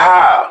not going to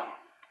hire.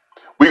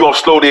 We're going to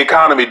slow the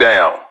economy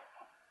down,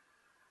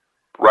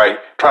 right?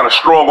 Trying to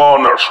strong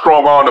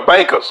on the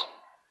bankers.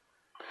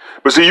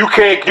 But see, you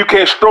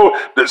can't strong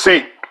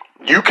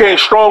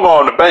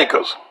on the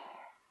bankers.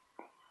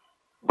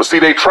 But see,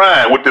 they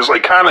trying with this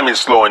economy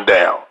slowing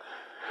down.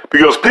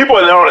 Because people,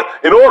 in order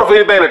for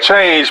anything to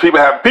change, people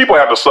have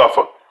to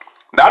suffer.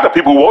 Not the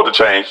people who want to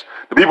change.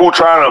 The people who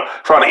trying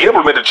to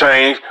implement the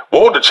change,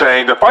 want to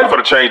change, and fight for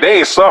the change, they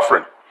ain't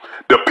suffering.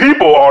 The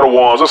people are the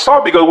ones that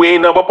suffer because we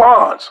ain't number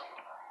pawns.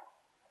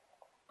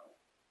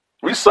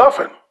 We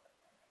suffering.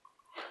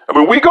 I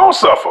mean, we gonna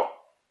suffer.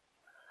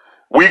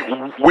 We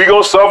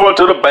gonna suffer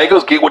until the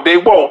bankers get what they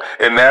want,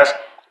 and that's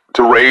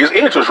to raise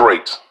interest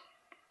rates.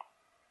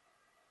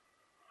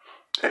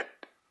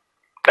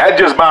 That's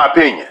just my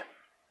opinion.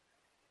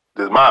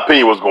 This is my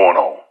opinion what's going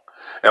on.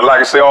 And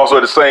like I say also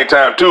at the same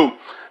time too,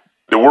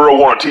 the world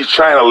want to teach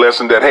China a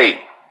lesson that,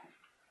 hey,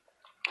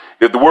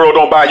 if the world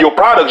don't buy your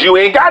products, you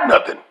ain't got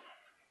nothing.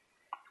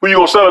 Who you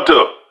gonna sell it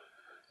to?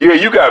 Yeah,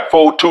 you got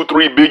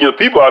 3 billion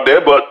people out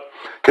there, but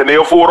can they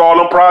afford all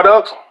them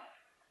products?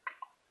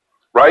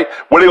 Right?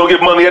 Where they gonna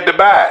get money at to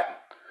buy it?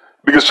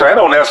 Because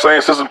China on that same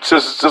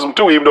system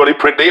too, even though they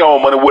print their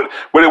own money. Where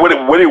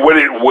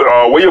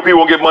your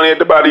people gonna get money at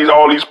to buy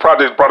all these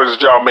products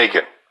that y'all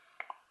making?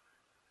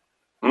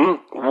 Where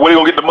they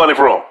gonna get the money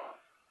from?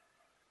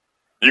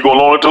 You gonna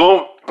loan it to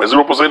them at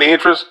 0%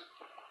 interest,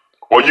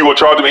 or you gonna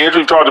charge them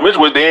interest?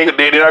 They're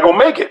not gonna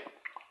make it.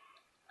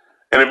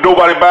 And if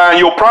nobody buying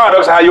your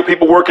products, how your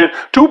people working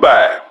to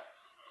buy it?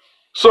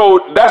 So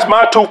that's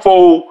my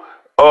twofold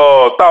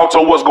thoughts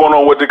on what's going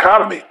on with the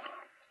economy.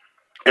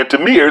 And to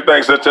me,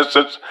 everything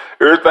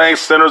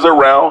centers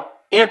around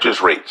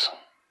interest rates.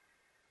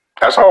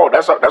 That's all I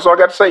got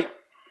to say.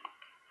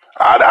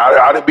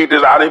 I didn't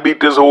beat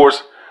this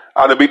horse.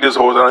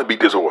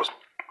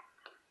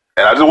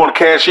 And I just want to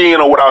cash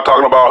in on what I was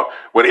talking about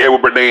with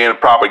Edward Bernays and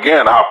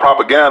propaganda, how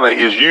propaganda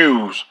is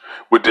used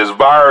with this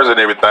virus and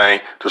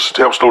everything to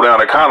help slow down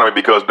the economy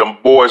because them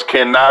boys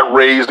cannot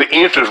raise the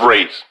interest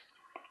rates.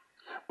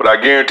 But I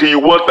guarantee you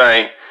one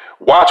thing,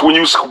 watch when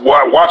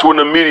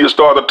the media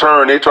start to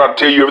turn, they try to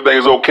tell you everything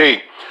is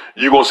okay.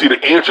 You're going to see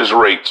the interest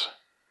rates,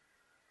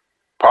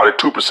 probably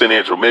 2%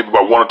 interest, maybe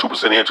about 1 or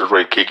 2% interest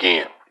rate kick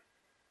in.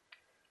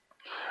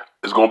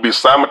 It's going to be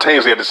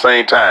simultaneously at the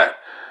same time.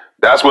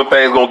 That's when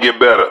things going to get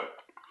better.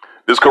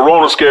 This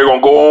corona scare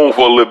going to go on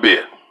for a little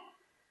bit.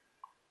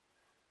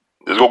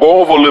 It's going to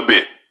go on for a little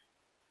bit.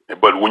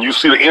 But when you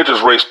see the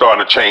interest rate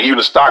starting to change, even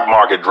the stock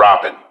market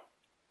dropping,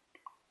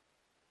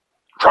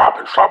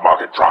 stock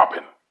market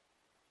dropping,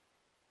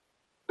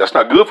 that's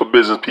not good for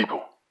business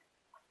people.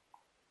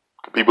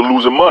 People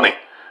losing money.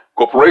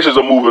 Corporations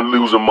are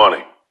losing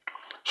money.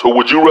 So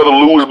would you rather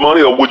lose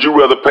money or would you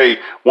rather pay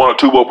 1 or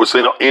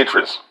 2%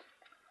 interest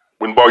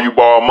when you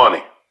borrow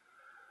money?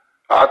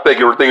 I think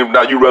everything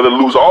now you rather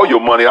lose all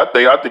your money. I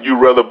think you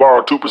rather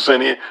borrow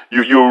 2% in.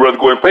 You'd rather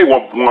go ahead and pay 1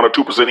 or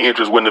 2%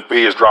 interest when the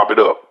feds drop it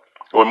up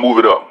or move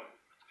it up.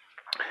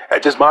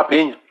 That's just my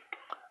opinion.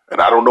 And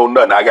I don't know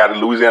nothing. I got a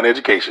Louisiana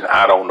education.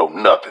 I don't know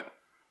nothing.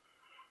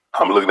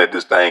 I'm looking at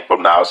this thing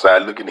from the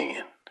outside looking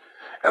in.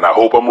 And I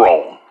hope I'm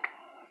wrong.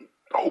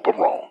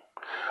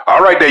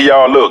 All right there,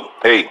 y'all. Look.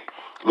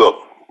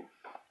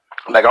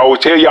 Like I always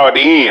tell y'all at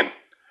the end,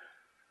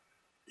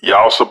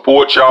 y'all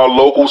support y'all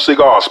local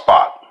cigar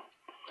spot.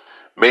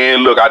 Man,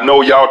 look, I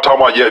know y'all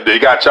talking about, they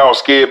got y'all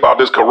scared about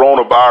this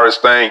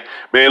coronavirus thing.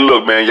 Man,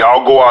 look, man,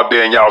 y'all go out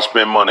there and y'all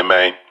spend money,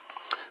 man.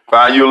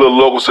 Find you a little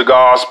local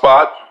cigar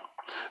spot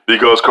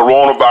because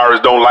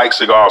coronavirus don't like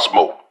cigar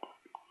smoke.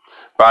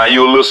 Find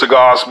you a little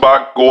cigar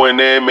spot, go in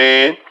there,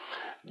 man.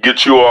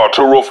 Get you a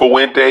Arturo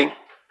Fuente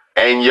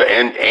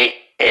and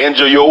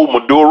Angelo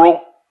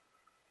Maduro.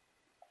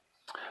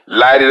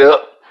 Light it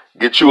up.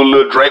 Get you a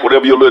little drink,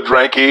 whatever your little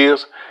drink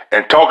is,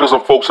 and talk to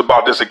some folks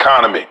about this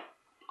economy.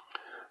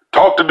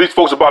 Talk to these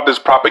folks about this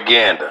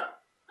propaganda.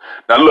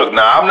 Now look,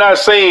 I'm not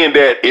saying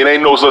that it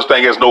ain't no such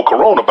thing as no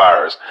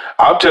coronavirus.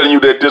 I'm telling you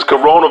that this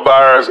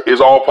coronavirus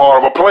is all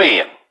part of a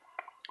plan.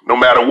 No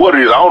matter what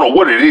it is, I don't know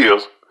what it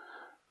is,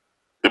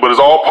 but it's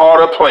all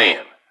part of a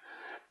plan.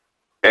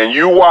 And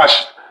you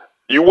watch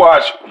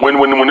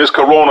when this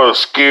corona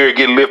scare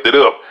get lifted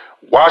up,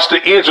 watch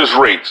the interest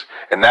rates.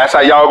 And that's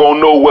how y'all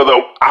gonna know whether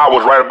I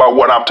was right about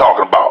what I'm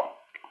talking about.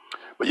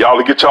 But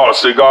y'all get y'all a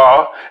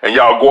cigar and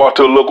y'all go out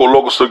to a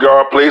local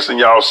cigar place and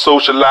y'all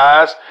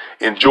socialize,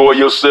 enjoy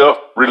yourself,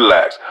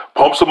 relax.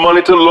 Pump some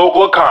money to the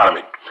local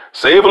economy.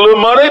 Save a little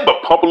money,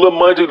 but pump a little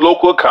money to the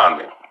local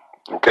economy.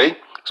 Okay?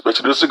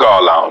 Especially the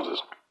cigar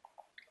lounges.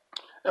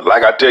 And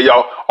like I tell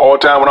y'all all the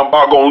time when I'm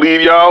about gonna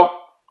leave y'all,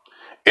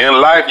 in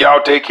life,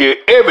 y'all take care of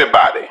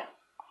everybody.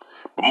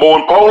 But more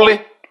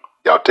importantly,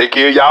 y'all take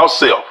care of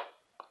y'allself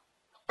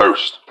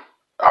first.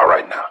 All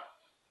right now.